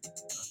 yeah.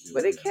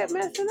 But it kept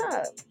messing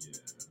up. Yeah.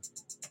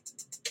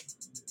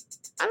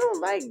 I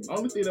don't like. The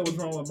only thing that was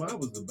wrong with mine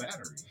was the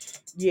battery.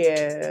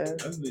 Yeah.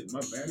 That's it.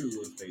 My battery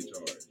was stay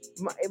charged.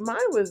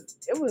 Mine was.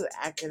 It was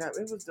acting up.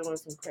 It was doing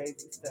some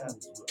crazy stuff.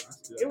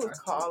 It was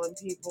calling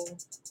people.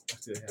 I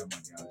still have my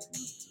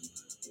Galaxy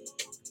Note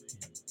 2.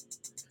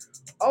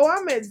 Oh,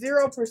 I'm at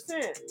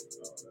 0%.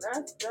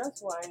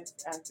 That's why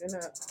it's acting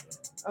up.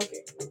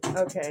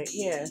 Okay,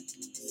 yeah.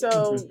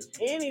 So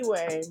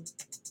anyway,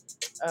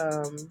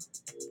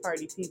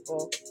 party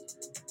people,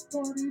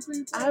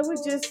 I would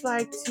just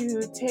like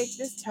to take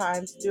this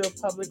time to do a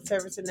public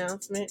service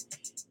announcement.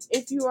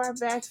 If you are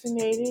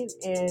vaccinated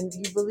and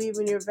you believe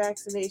in your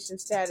vaccination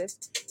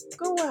status,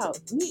 go out,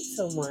 meet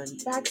someone,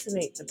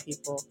 vaccinate the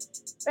people,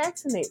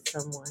 vaccinate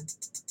someone.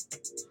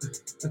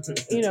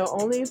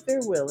 Only if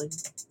they're willing.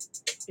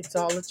 It's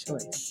all a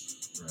choice.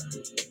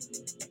 Right.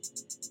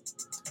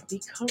 Be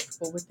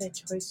comfortable with that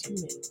choice you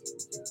make.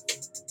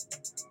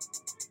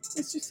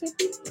 It's just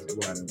simple.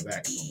 Go out and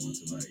vac someone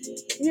tonight.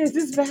 Yeah,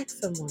 just vac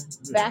someone.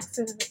 Yeah.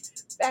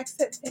 Vac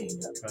that thing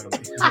up.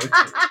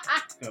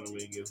 Kind of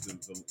ring is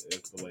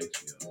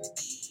installation.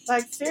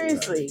 Like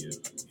seriously,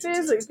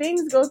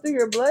 things go through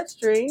your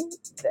bloodstream.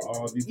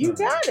 All the time. You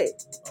got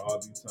it. All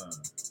the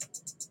time.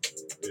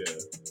 Yeah.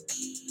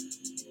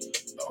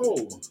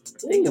 Oh.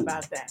 Think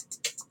about that.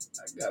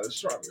 I got a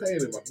sharp pain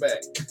in my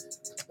back.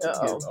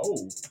 Uh-oh.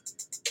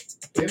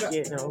 Getting old.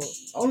 Getting old.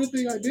 Only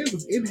thing I did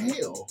was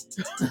inhale.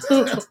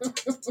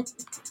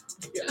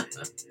 Yeah.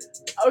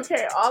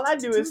 Okay, all I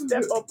do is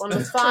step up on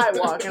the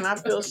sidewalk and I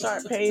feel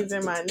sharp pains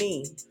in my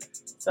knee.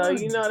 So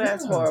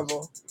that's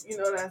horrible.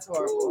 That's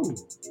horrible. Ooh,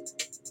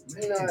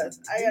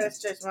 I gotta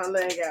stretch my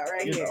leg out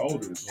right here.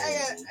 Older I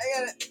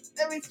gotta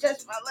let me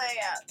stretch my leg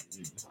out.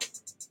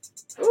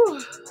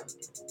 Ooh.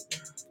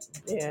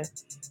 Yeah.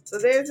 So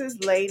there's this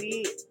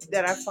lady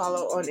that I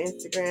follow on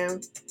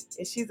Instagram,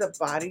 and she's a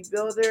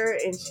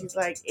bodybuilder, and she's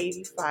like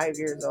 85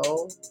 years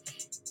old.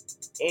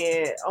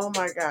 And oh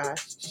my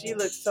gosh, she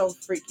looks so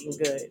freaking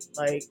good.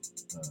 Like,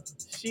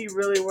 she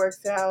really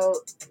works out.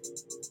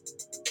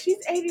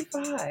 She's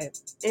 85,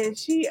 and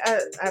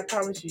I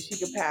promise you, she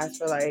could pass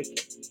for like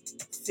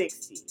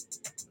 60.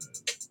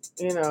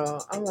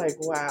 I'm like,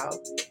 wow,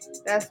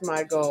 that's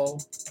my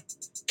goal.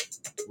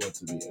 What,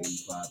 to be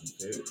 85 and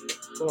fit?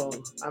 Well,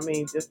 I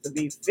mean, just to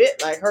be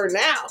fit like her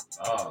now.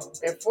 Oh.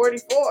 At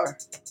 44.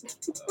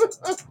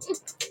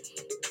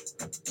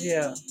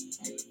 Yeah.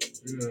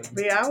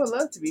 But yeah, I would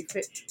love to be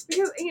fit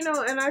because,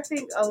 and I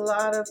think a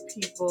lot of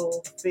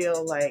people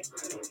feel like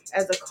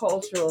as a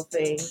cultural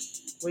thing,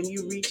 when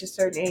you reach a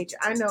certain age,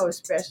 I know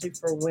especially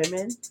for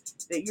women,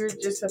 that you're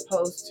just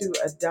supposed to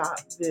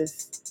adopt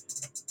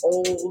this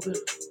old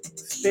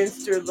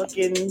spinster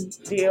looking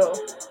deal.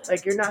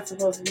 Like, you're not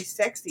supposed to be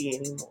sexy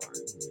anymore.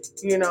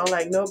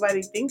 Like,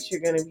 nobody thinks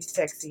you're going to be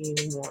sexy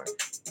anymore.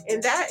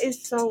 And that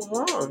is so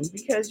wrong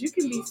because you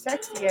can be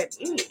sexy at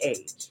any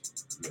age.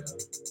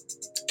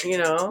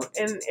 Yeah.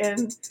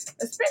 And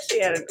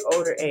especially at an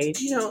older age,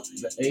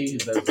 The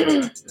age doesn't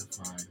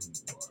define who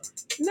you are.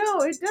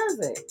 No, it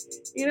doesn't.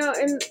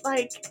 And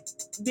like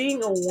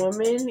being a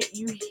woman,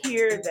 you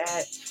hear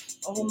that,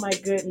 oh my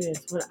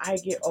goodness, when I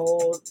get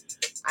old,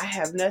 I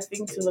have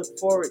nothing to look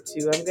forward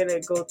to. I'm going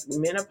to go through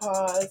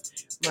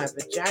menopause. My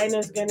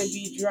vagina's going to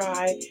be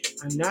dry.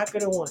 I'm not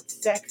going to want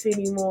sex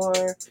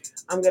anymore.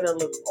 I'm going to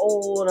look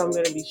old. I'm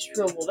going to be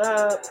shriveled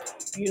up.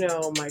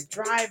 My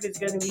drive is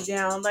going to be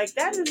down. Like,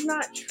 that is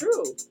not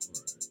true.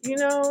 We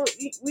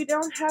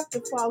don't have to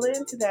fall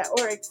into that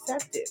or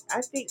accept it.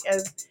 I think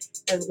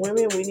as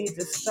women, we need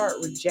to start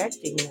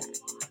rejecting that.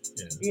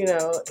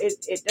 Yeah.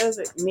 It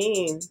doesn't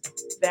mean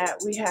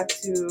that we have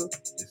to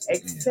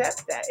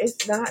accept that.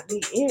 It's not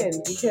the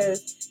end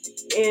because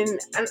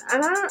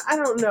I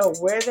don't know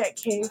where that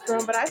came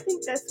from, but I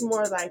think that's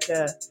more like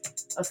a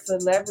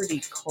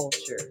celebrity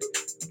culture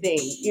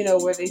thing,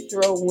 where they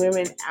throw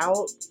women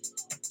out,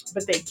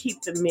 but they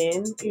keep the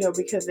men,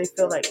 because they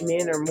feel like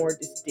men are more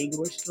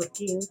distinguished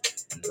looking.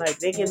 Like,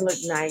 they can look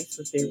nice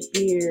with their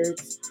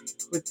beards,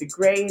 with the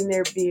gray in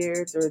their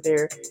beards, or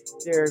their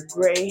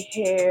gray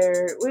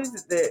hair. What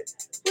is it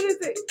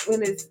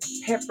when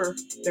it's pepper?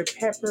 Their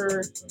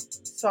pepper,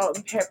 salt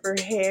and pepper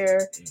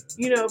hair,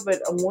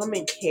 but a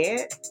woman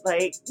can't.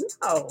 Like,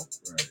 no.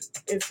 Right.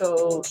 And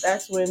so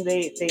that's when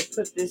they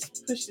push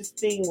this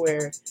thing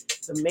where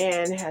the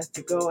man has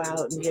to go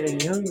out and get a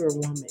younger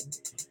woman.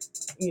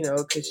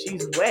 Because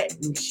she's wet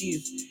and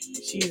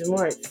she's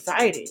more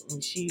excited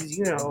and she's,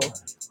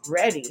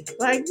 ready.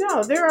 Like,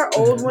 no, there are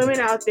old women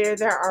out there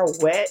that are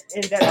wet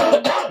and that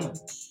are,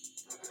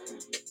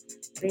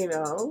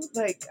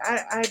 like,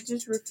 I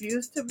just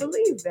refuse to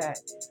believe that.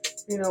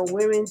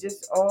 Women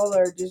just all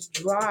are just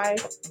dry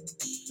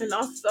and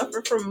all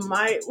suffer from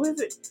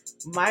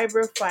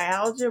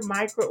fibromyalgia,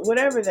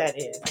 whatever that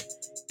is.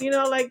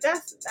 Like,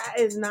 that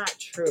is not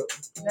true.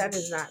 That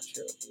is not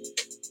true.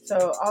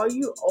 So all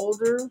you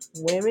older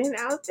women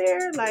out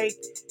there, like,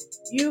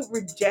 you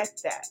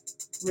reject that.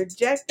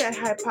 Reject that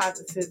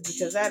hypothesis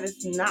because that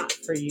is not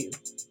for you.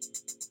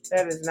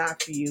 that is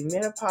not for you.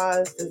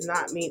 Menopause does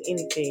not mean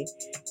anything.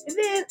 And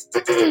then,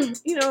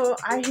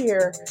 I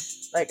hear,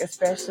 like,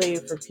 especially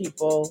for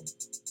people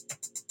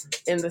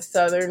in the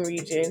southern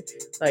region,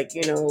 like,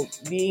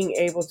 being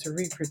able to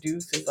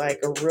reproduce is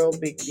like a real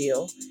big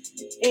deal.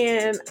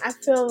 And I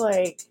feel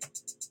like,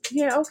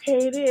 yeah,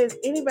 okay, it is.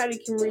 Anybody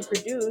can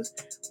reproduce,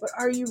 but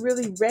are you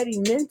really ready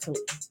mentally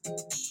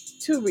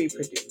to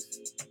reproduce?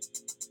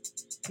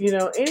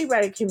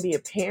 Anybody can be a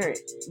parent,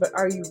 but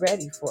are you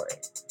ready for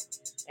it?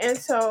 And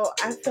so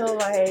I feel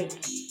like,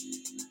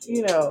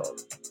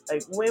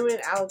 like women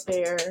out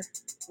there,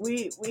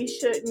 we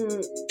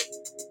shouldn't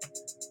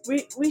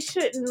we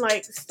shouldn't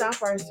like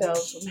stop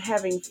ourselves from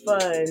having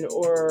fun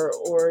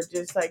or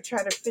just like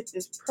try to fit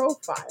this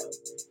profile.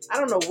 I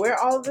don't know where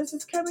all of this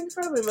is coming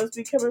from. It must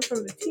be coming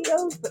from the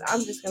Tito's, but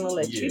I'm just gonna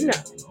let you know.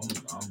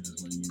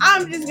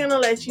 I'm just gonna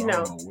let you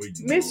know.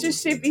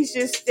 Mississippi's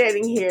just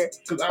standing here.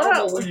 Because I don't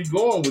know where you're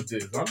going with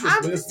this.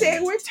 I'm just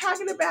saying we're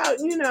talking about,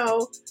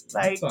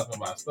 like I'm talking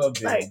about stuff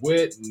being like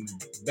wet and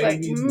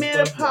babies like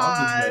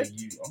menopause.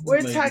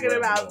 We're talking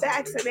about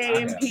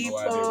vaccinating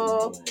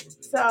people.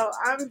 So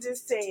I'm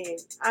just saying,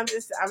 I'm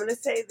gonna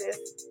say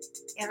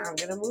this and I'm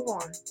gonna move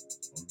on.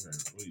 Okay,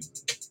 please.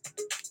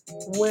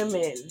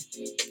 Women,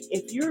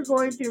 if you're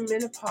going through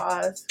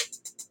menopause,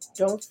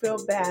 don't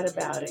feel bad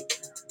about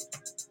it.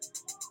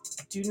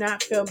 Do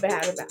not feel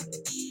bad about it.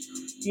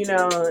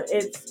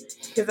 It's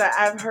because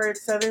I've heard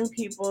Southern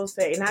people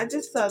say, not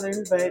just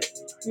Southern, but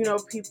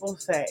people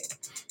say,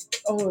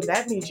 oh,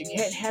 that means you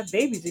can't have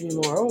babies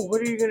anymore. Oh,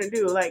 what are you going to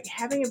do? Like,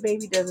 having a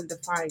baby doesn't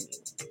define you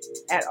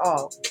at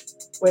all.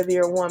 Whether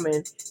you're a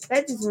woman,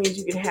 that just means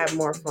you can have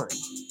more fun.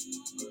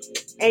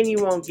 And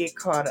you won't get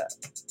caught up.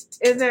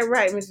 Isn't that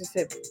right,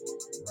 Mississippi?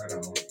 Right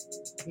on.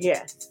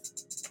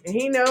 Yes. And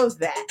he knows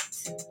that.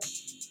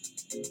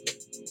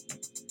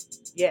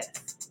 Yes.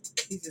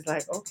 He's just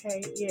like,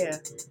 okay, yeah.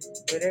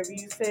 Whatever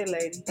you say,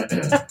 lady.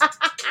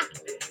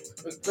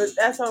 But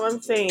that's all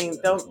I'm saying.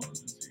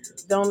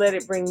 Don't let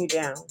it bring you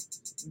down.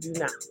 Do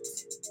not.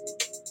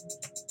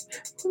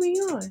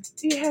 Moving on.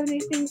 Do you have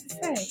anything to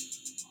say?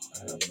 I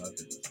have nothing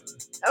to say.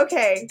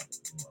 Okay.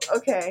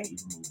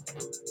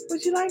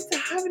 Would you like to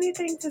have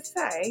anything to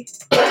say?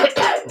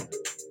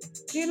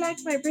 Do you like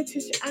my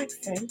British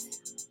accent?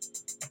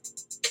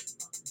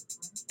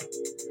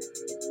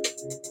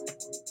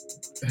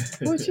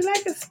 Would you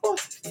like a spot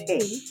of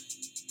tea?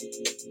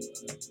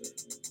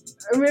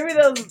 Remember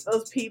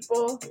those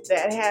people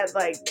that had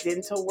like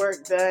dental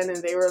work done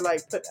and they were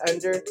like put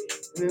under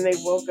and then they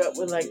woke up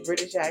with like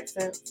British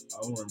accents?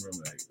 I don't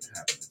remember that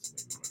happening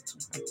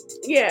to me.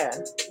 Yeah,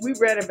 we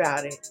read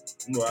about it.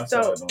 No, I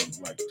saw it on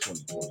like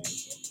 2020 or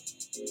something.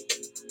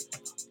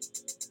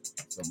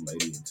 Some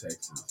lady in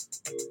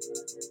Texas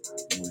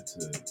went to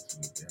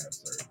have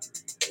surgery.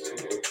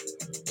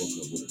 Woke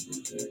up with a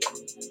British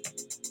accent.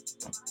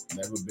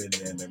 Never been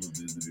there, never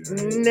visited.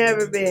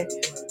 Never been.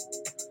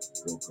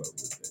 Woke up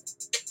with it.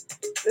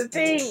 The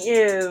thing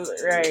is,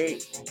 right,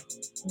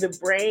 the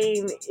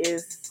brain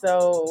is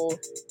so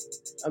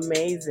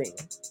amazing.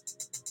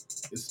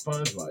 It's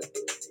sponge-like.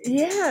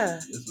 Yeah.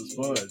 It's a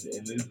sponge,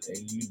 and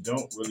you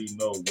don't really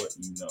know what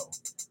you know.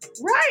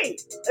 Right.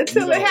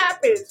 Until it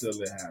happens.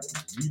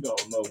 You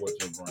don't know what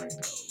your brain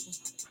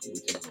knows,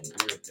 which is a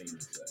weird thing to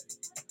say.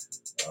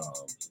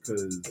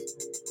 Because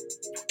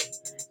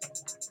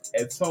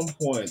at some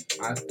point,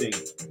 I think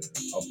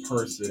a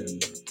person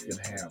can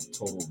have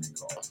total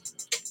recall.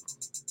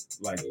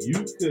 Like,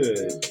 you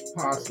could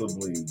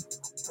possibly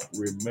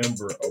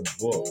remember a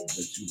book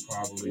that you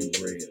probably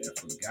read and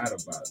forgot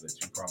about that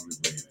you probably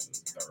read in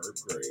the 3rd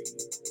grade.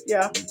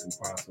 Yeah. You can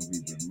possibly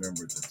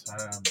remember the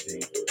time,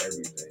 date,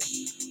 everything.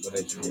 But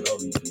as you know,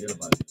 you forget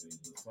about these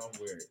things.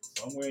 But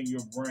somewhere in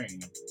your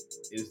brain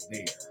is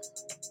there.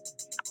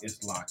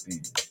 It's locked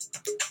in.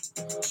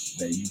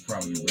 That you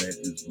probably read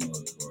this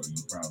book, or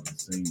you probably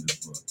seen this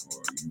book,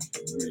 or you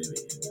read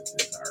it in its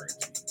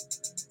entirety.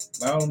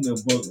 Not only the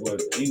book, but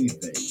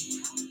anything.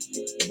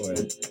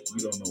 But you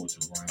don't know what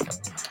your brain is.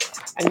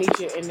 I need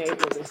you to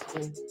enable this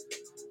thing.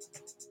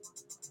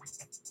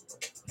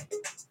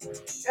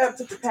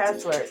 Put the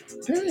password.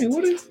 Hey,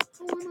 what is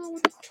going on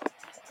with this?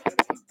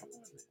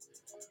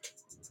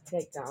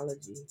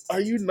 Technology.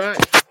 Are you not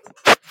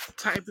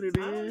typing it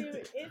in?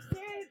 It said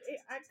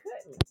I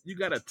couldn't. You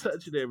gotta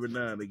touch it every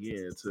now and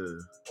again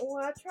to.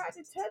 Well, I tried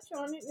to touch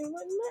on it and it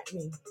wouldn't let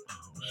me.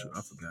 Oh shoot!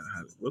 I forgot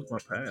what's my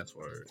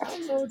password? I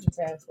don't know what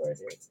your password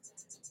is.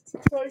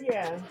 So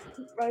yeah,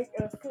 like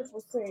a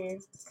simple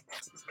saying,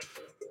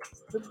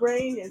 the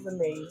brain is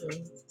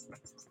amazing.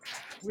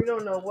 We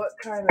don't know what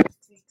kind of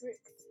secrets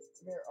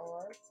there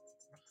are.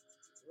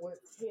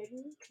 What's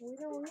hidden, we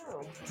don't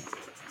know.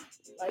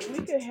 Like, we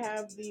could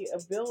have the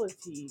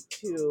ability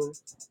to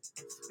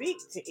speak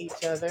to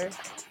each other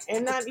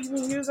and not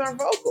even use our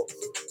vocals.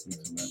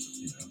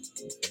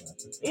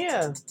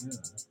 Yeah.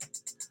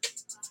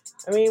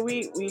 I mean,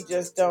 we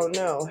just don't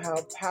know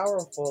how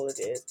powerful it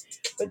is.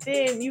 But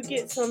then you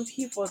get some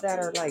people that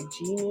are like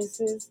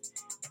geniuses,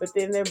 but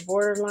then they're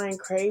borderline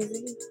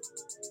crazy.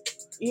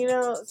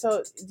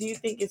 So do you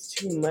think it's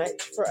too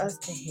much for us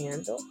to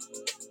handle?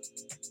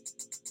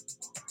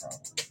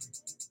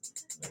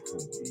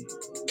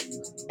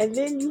 And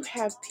then you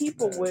have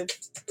people with.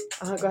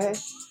 Go ahead.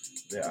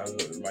 Yeah, I was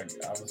going to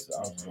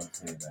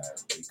say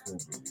that it could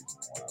be the reason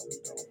why we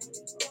don't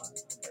really know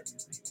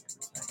everything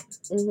that's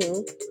happening.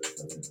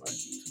 Because it might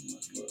be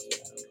too much for us to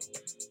handle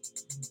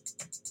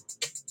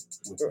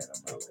with that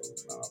amount of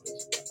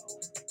knowledge.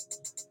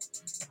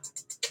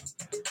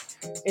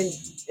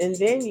 And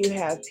then you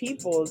have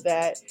people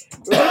that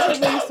remember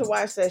we used to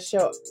watch that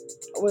show.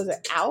 Was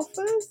it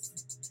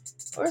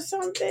Alphas or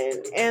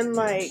something? And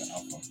like.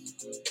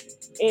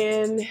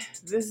 And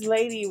this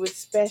lady with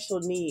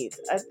special needs,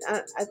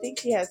 I think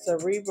she had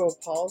cerebral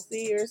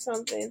palsy or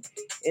something,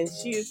 and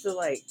she used to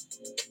like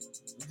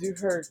do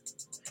her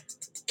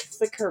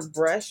flick her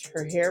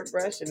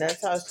hairbrush, and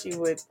that's how she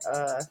would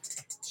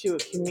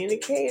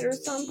communicate or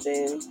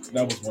something.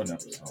 That was one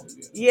episode.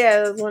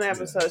 Yeah, that was one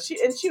episode.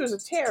 Yeah. She was a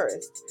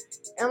terrorist,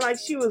 and like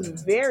she was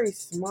very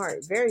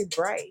smart, very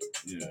bright.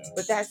 Yeah.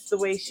 But that's the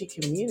way she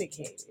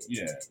communicated.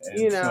 Yeah.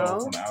 And so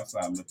from the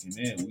outside looking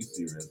in, we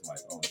see her as like,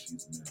 oh,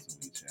 she's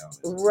mentally challenged.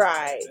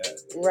 Right.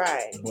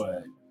 Right.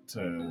 But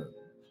to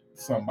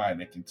somebody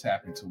that can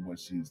tap into what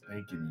she's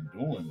thinking and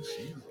doing,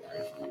 she's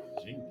actually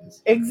a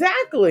genius.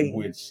 Exactly.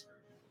 Which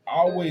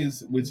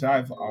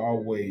I've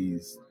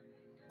always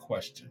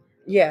questioned.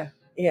 Yeah.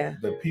 Yeah.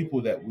 The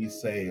people that we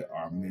say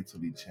are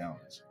mentally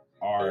challenged,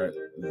 are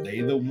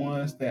they the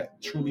ones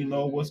that truly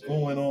know what's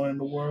going on in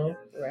the world?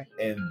 Right.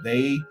 And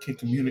they can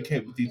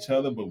communicate with each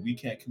other, but we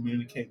can't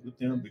communicate with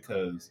them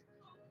because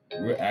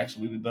we're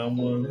actually the dumb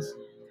ones?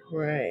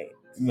 Right.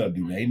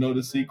 Do they know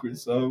the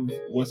secrets of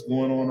what's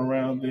going on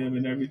around them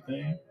and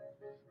everything?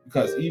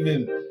 Because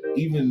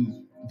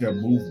even their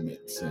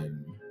movements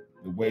and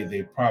the way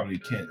they probably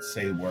can't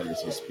say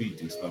words or speak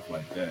and stuff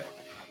like that,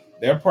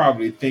 they're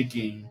probably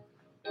thinking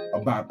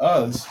about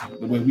us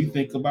the way we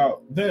think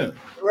about them.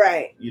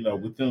 Right.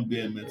 With them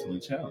being mentally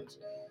challenged.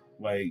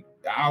 Like,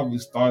 I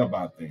always thought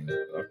about things.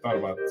 I thought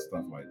about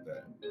stuff like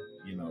that.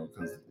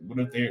 Because what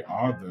if they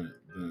are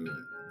the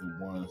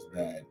ones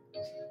that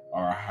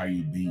are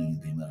higher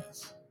beings than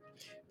us?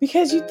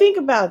 Because you think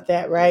about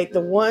that, right? The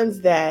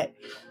ones that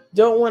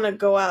don't want to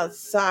go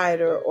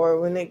outside, or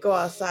when they go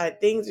outside,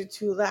 things are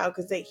too loud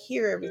because they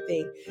hear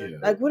everything. Yeah.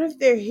 Like, what if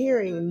they're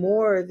hearing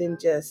more than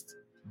just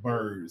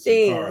birds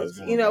things? And cars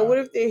going by? What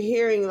if they're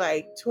hearing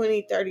like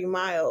 20, 30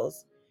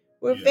 miles?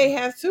 What if they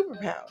have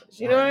superpowers?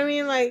 You know what I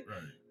mean? Like,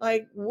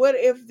 what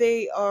if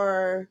they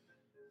are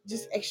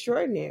just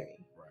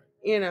extraordinary?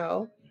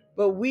 Right.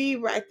 But we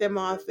write them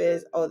off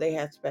as, oh, they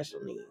have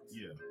special needs.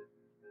 Yeah.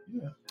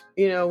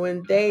 Yeah.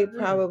 When they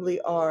probably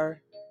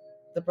are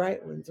the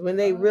bright ones, when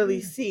they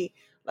really see,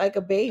 like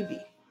a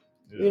baby,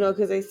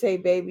 because they say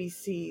babies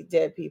see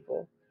dead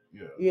people.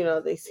 Yeah.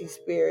 They see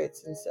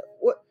spirits and stuff.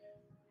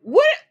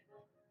 What?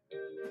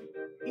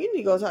 You need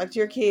to go talk to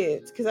your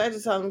kids, because I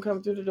just saw them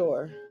come through the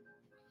door.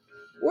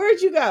 Where'd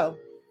you go?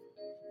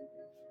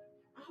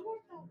 I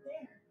went out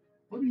there.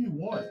 What do you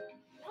want?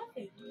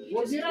 Nothing.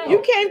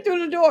 You came through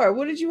the door.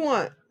 What did you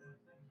want?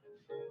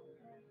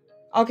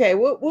 Okay,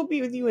 we'll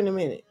be with you in a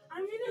minute.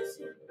 I'm gonna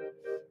sit.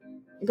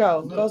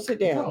 Go sit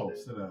down.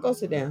 Go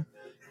sit down.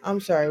 I'm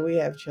sorry, we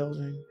have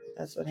children.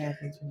 That's what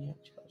happens when you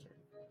have children.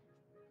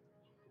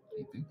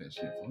 You think that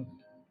shit funny?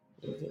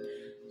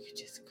 You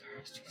just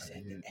cursed. You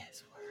said the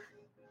S word.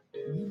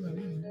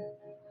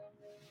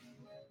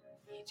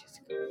 You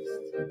just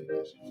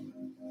cursed.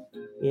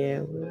 Yeah,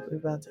 we're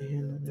about to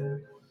handle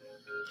that.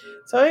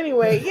 So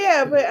anyway,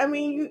 yeah, but I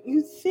mean,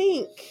 you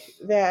think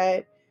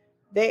that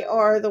they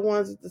are the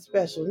ones with the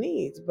special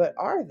needs, but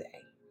are they?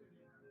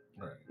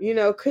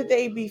 Right. Could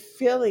they be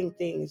feeling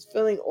things,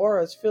 feeling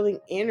auras, feeling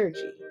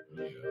energy?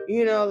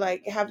 Yeah.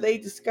 Like, have they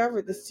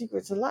discovered the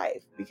secrets of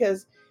life?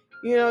 Because,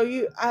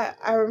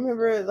 I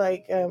remember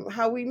like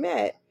how we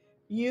met.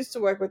 You used to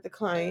work with the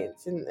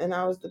clients, and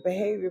I was the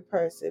behavior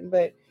person.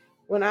 But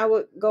when I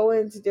would go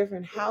into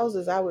different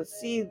houses, I would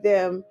see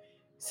them.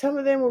 Some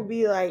of them would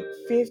be like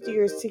 50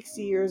 or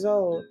 60 years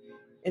old,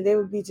 and they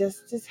would be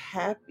just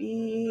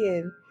happy.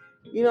 And,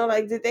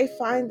 like, did they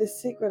find the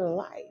secret of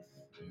life?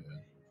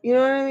 You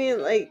know what I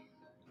mean? Like,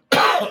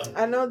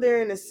 I know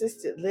they're in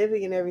assisted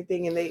living and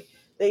everything, and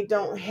they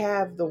don't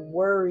have the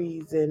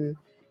worries and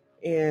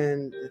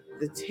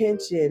the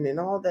tension and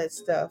all that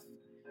stuff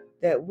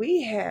that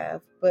we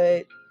have,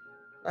 but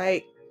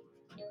like,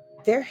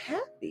 they're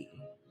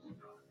happy.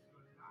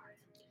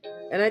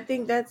 And I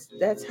think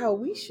that's how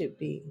we should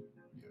be.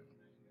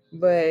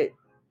 But,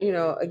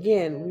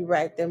 again, we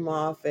write them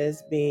off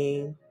as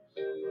being,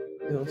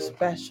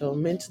 special,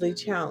 mentally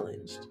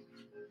challenged.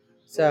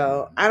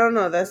 So I don't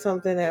know. That's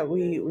something that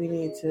we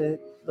need to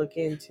look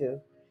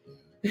into.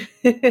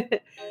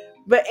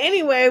 But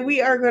anyway, we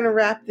are going to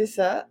wrap this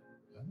up.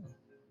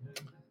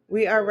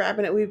 We are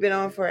wrapping it. We've been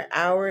on for 1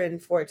 hour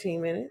and 14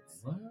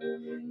 minutes.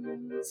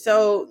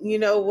 So you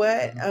know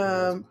what?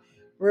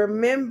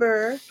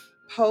 Remember,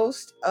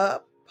 post,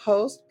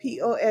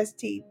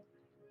 POST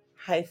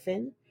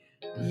hyphen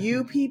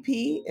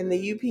UPP, and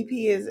the UPP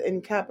is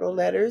in capital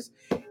letters.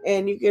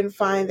 And you can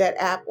find that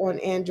app on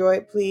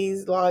Android.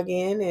 Please log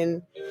in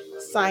and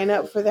sign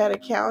up for that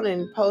account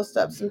and post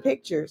up some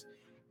pictures.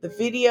 The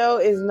video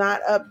is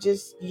not up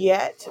just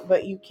yet,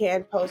 but you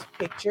can post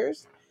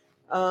pictures.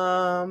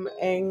 And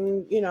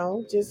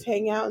just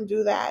hang out and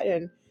do that,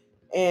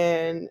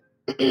 and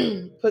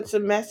put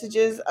some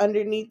messages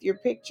underneath your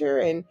picture,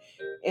 and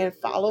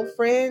follow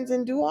friends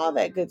and do all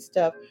that good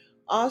stuff.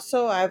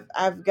 Also, I've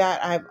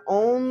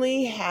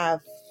only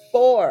have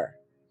four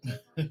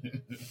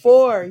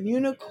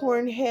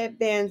unicorn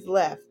headbands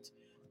left.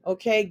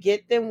 Okay,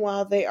 get them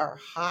while they are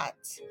hot.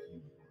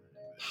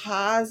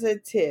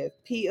 Positive,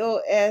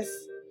 POSTIVE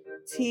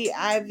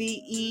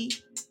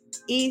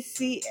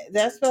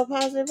That's spelled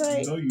positive,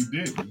 right? No, you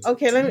didn't.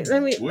 Okay,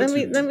 let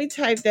me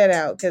type that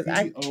out, because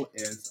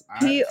POSTIVEECS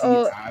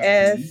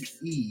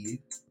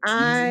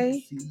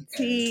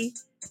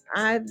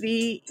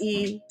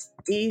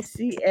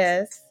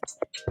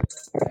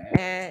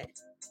at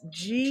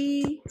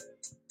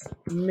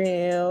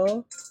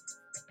Gmail.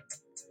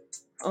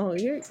 Oh,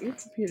 your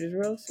computer's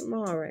real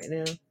small right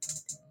now.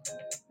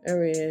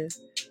 There it is.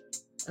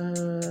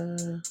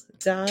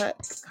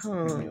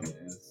 .com.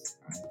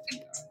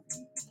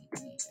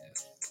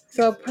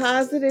 So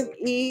positive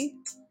E.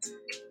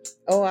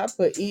 Oh, I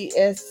put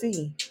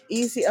ESC.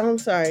 EC. I'm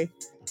sorry.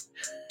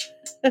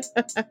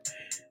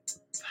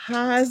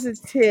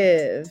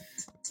 Positive.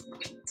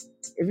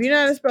 If you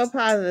know how to spell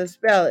positive,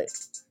 spell it.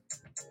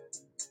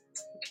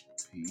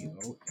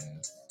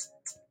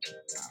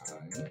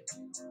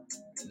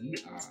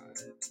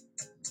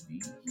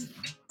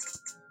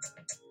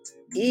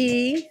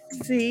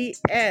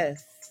 POSTIVEECS.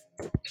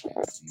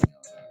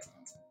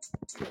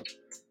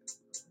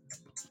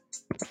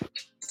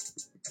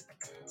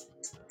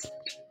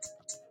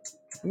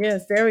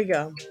 Yes, there we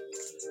go.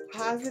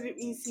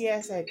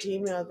 PositiveECS at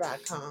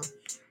gmail.com.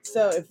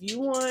 So if you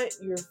want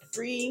your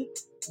free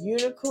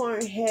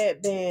unicorn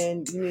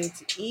headband, you need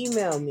to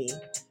email me.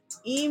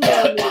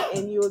 Email me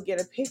and you will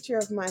get a picture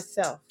of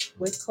myself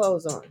with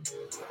clothes on.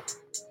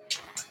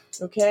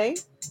 Okay?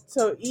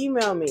 So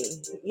email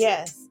me.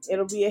 Yes,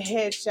 it'll be a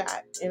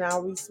headshot and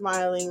I'll be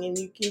smiling, and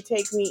you can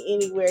take me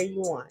anywhere you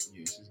want.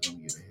 Yeah, she's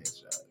going to get a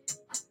headshot.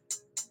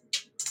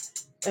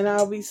 And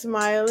I'll be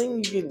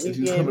smiling. She's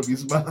going to be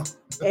smiling.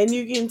 And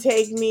you can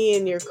take me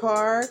in your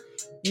car.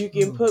 You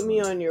can put me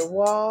on your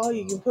wall.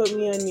 You can put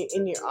me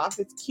in your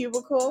office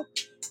cubicle.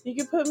 You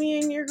can put me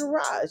in your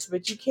garage.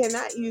 But you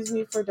cannot use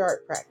me for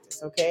dart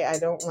practice, okay? I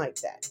don't like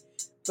that.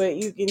 But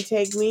you can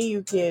take me.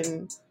 You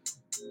can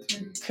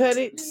cut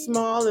it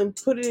small and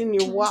put it in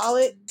your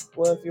wallet.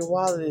 Well, if your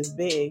wallet is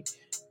big.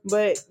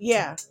 But,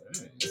 yeah.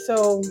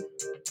 So,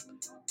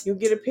 you'll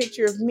get a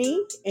picture of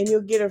me. And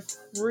you'll get a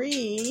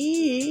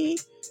free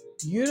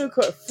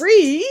unicorn.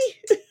 Free?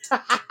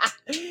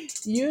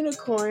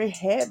 Unicorn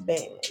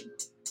headband.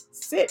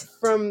 Sit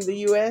from the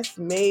U.S.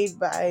 Made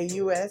by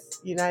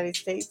United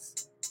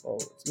States. Oh,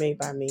 it's made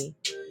by me.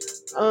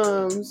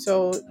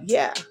 So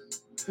yeah.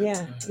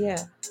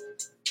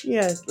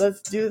 Yes,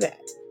 let's do that.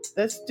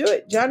 Let's do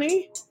it,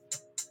 Johnny.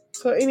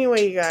 So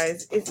anyway, you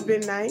guys, it's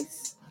been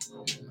nice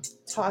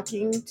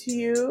talking with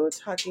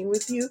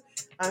you.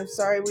 I'm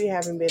sorry we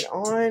haven't been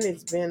on.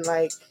 It's been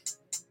like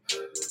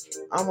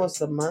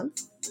almost a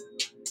month.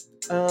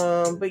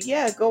 But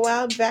yeah, go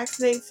out,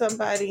 vaccinate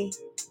somebody,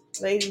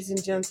 ladies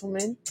and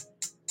gentlemen,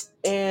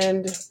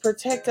 and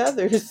protect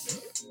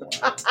others.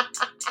 Wow.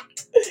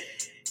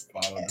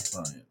 Follow the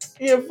science.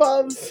 Yeah,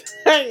 follow the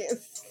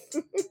science.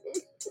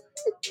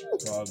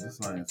 Follow the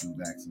science and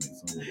vaccinate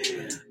someone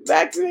today.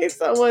 Vaccinate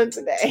someone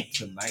today.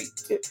 Tonight.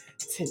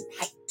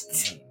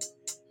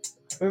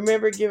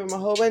 Remember, give them a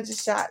whole bunch of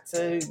shots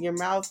so your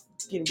mouth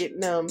can get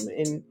numb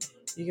and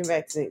you can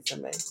vaccinate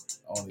somebody.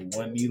 Only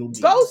one needle.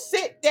 Go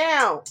sit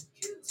down.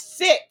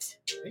 Sit.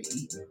 They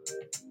eating.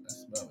 I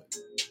smell it.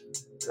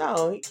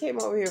 No, he came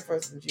over here for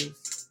some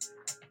juice.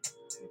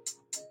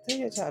 Tell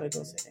your child to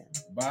go sit down.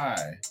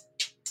 Bye.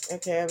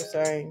 Okay, I'm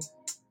sorry.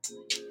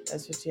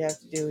 That's what you have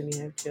to do when you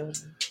have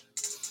children.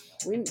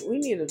 We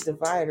need a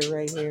divider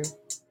right here.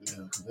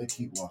 Yeah, because they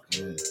keep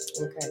walking in.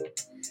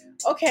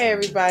 Okay,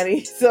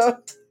 everybody. So,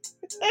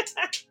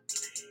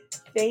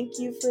 thank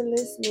you for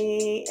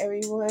listening,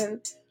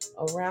 everyone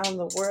around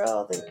the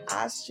world, in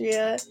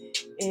Austria,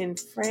 in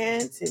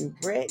France, in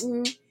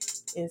Britain,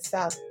 in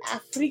South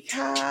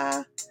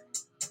Africa.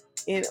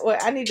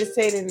 I need to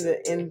say it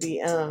in the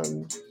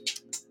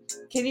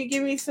can you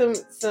give me some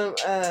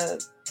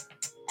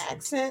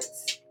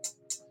accents?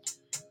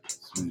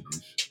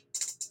 Swedish.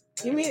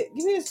 Give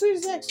me a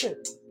Swedish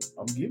accent.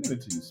 I'm giving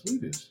it to you,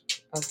 Swedish.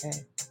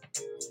 Okay.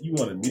 You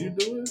wanted me to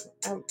do it?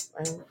 I'm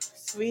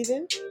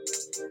Sweden.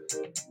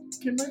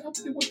 Can I help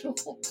you with your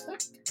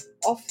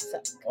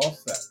Offset.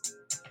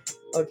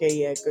 Okay,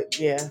 yeah, good.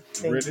 Yeah.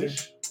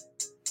 British.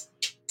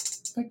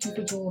 Thank you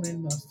for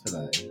joining us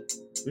today.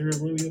 We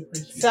really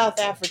appreciate it. South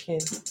African.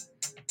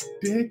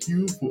 Thank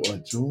you for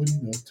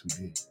joining us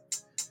today.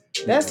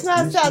 That's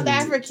not South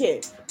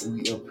African.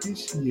 We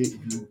appreciate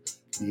you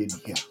being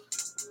here.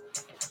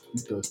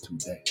 With us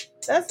today.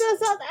 That's not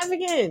South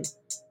African.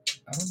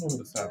 I don't know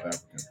what a South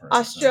African person.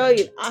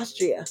 Australian,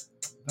 Austria.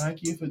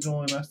 Thank you for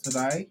joining us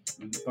today.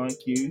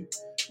 Thank you.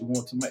 We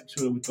want to make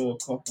sure we throw a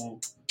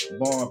couple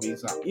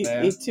Barbies out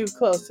there. You're too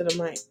close to the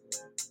mic.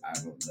 I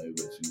don't know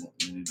what you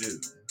want me to do.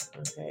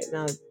 Okay,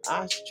 now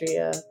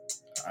Austria.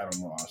 I don't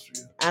know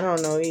Austria. I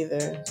don't know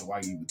either. So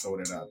why you even throw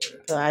that out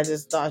there? So I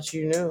just thought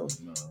you knew.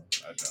 No,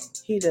 I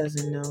don't. He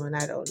doesn't know, and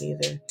I don't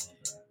either. Okay.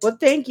 Well,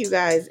 thank you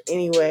guys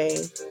anyway.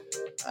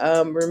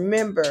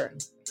 Remember,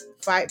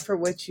 fight for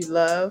what you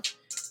love.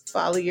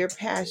 Follow your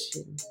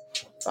passion.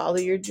 Follow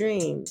your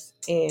dreams.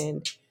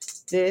 And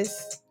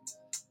this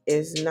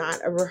is not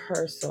a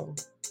rehearsal.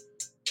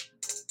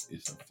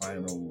 It's a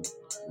final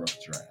rough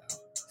draft.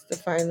 It's the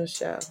final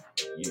show.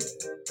 Yeah.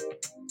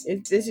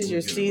 This is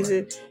your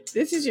season. Right.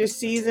 This is your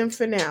season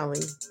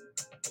finale.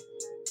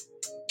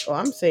 Oh,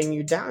 I'm saying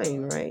you're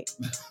dying, right?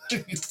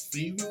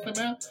 Season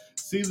finale?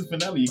 Season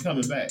finale, you're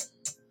coming back.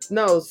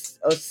 No,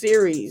 a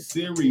series.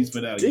 Series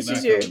finale. This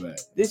is your coming back.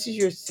 This is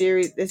your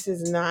series. This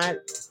is not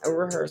a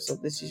rehearsal.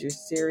 This is your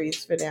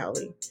series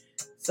finale.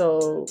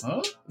 So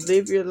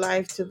live your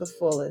life to the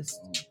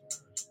fullest.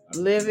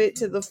 Live it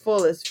to the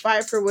fullest.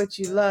 Fight for what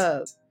you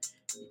love.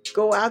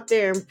 Go out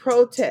there and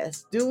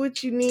protest. Do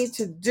what you need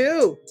to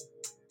do.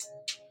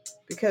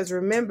 Because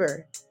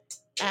remember,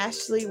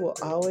 Ashley will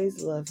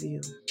always love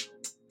you.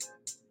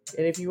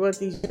 And if you want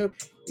these,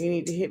 you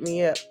need to hit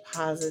me up,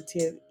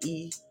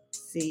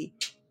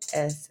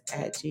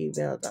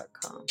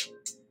 positiveecs@gmail.com.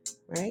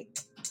 Right?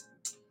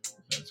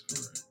 That's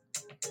correct.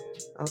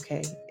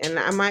 Okay. And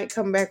I might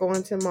come back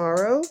on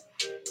tomorrow.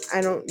 I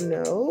don't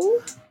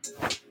know.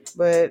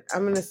 But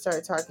I'm going to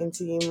start talking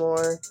to you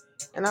more.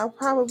 And I'll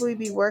probably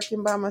be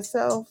working by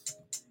myself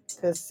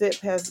because SIP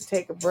has to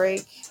take a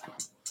break.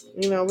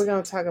 You know, we're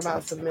going to talk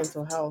about some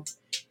mental health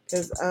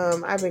because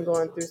I've been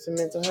going through some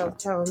mental health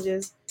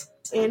challenges.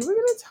 And we're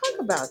going to talk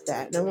about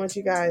that. And I want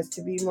you guys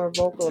to be more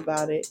vocal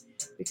about it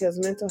because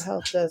mental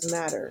health does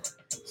matter.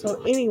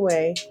 So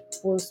anyway,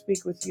 we'll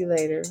speak with you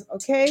later.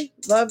 Okay?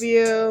 Love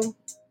you.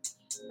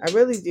 I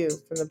really do.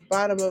 From the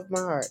bottom of my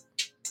heart.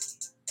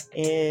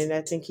 And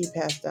I think he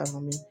passed out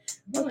on me.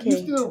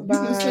 Okay, you've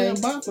been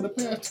saying bye for the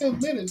past 10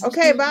 minutes.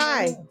 Okay,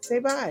 bye. Say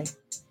bye.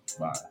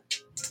 Bye.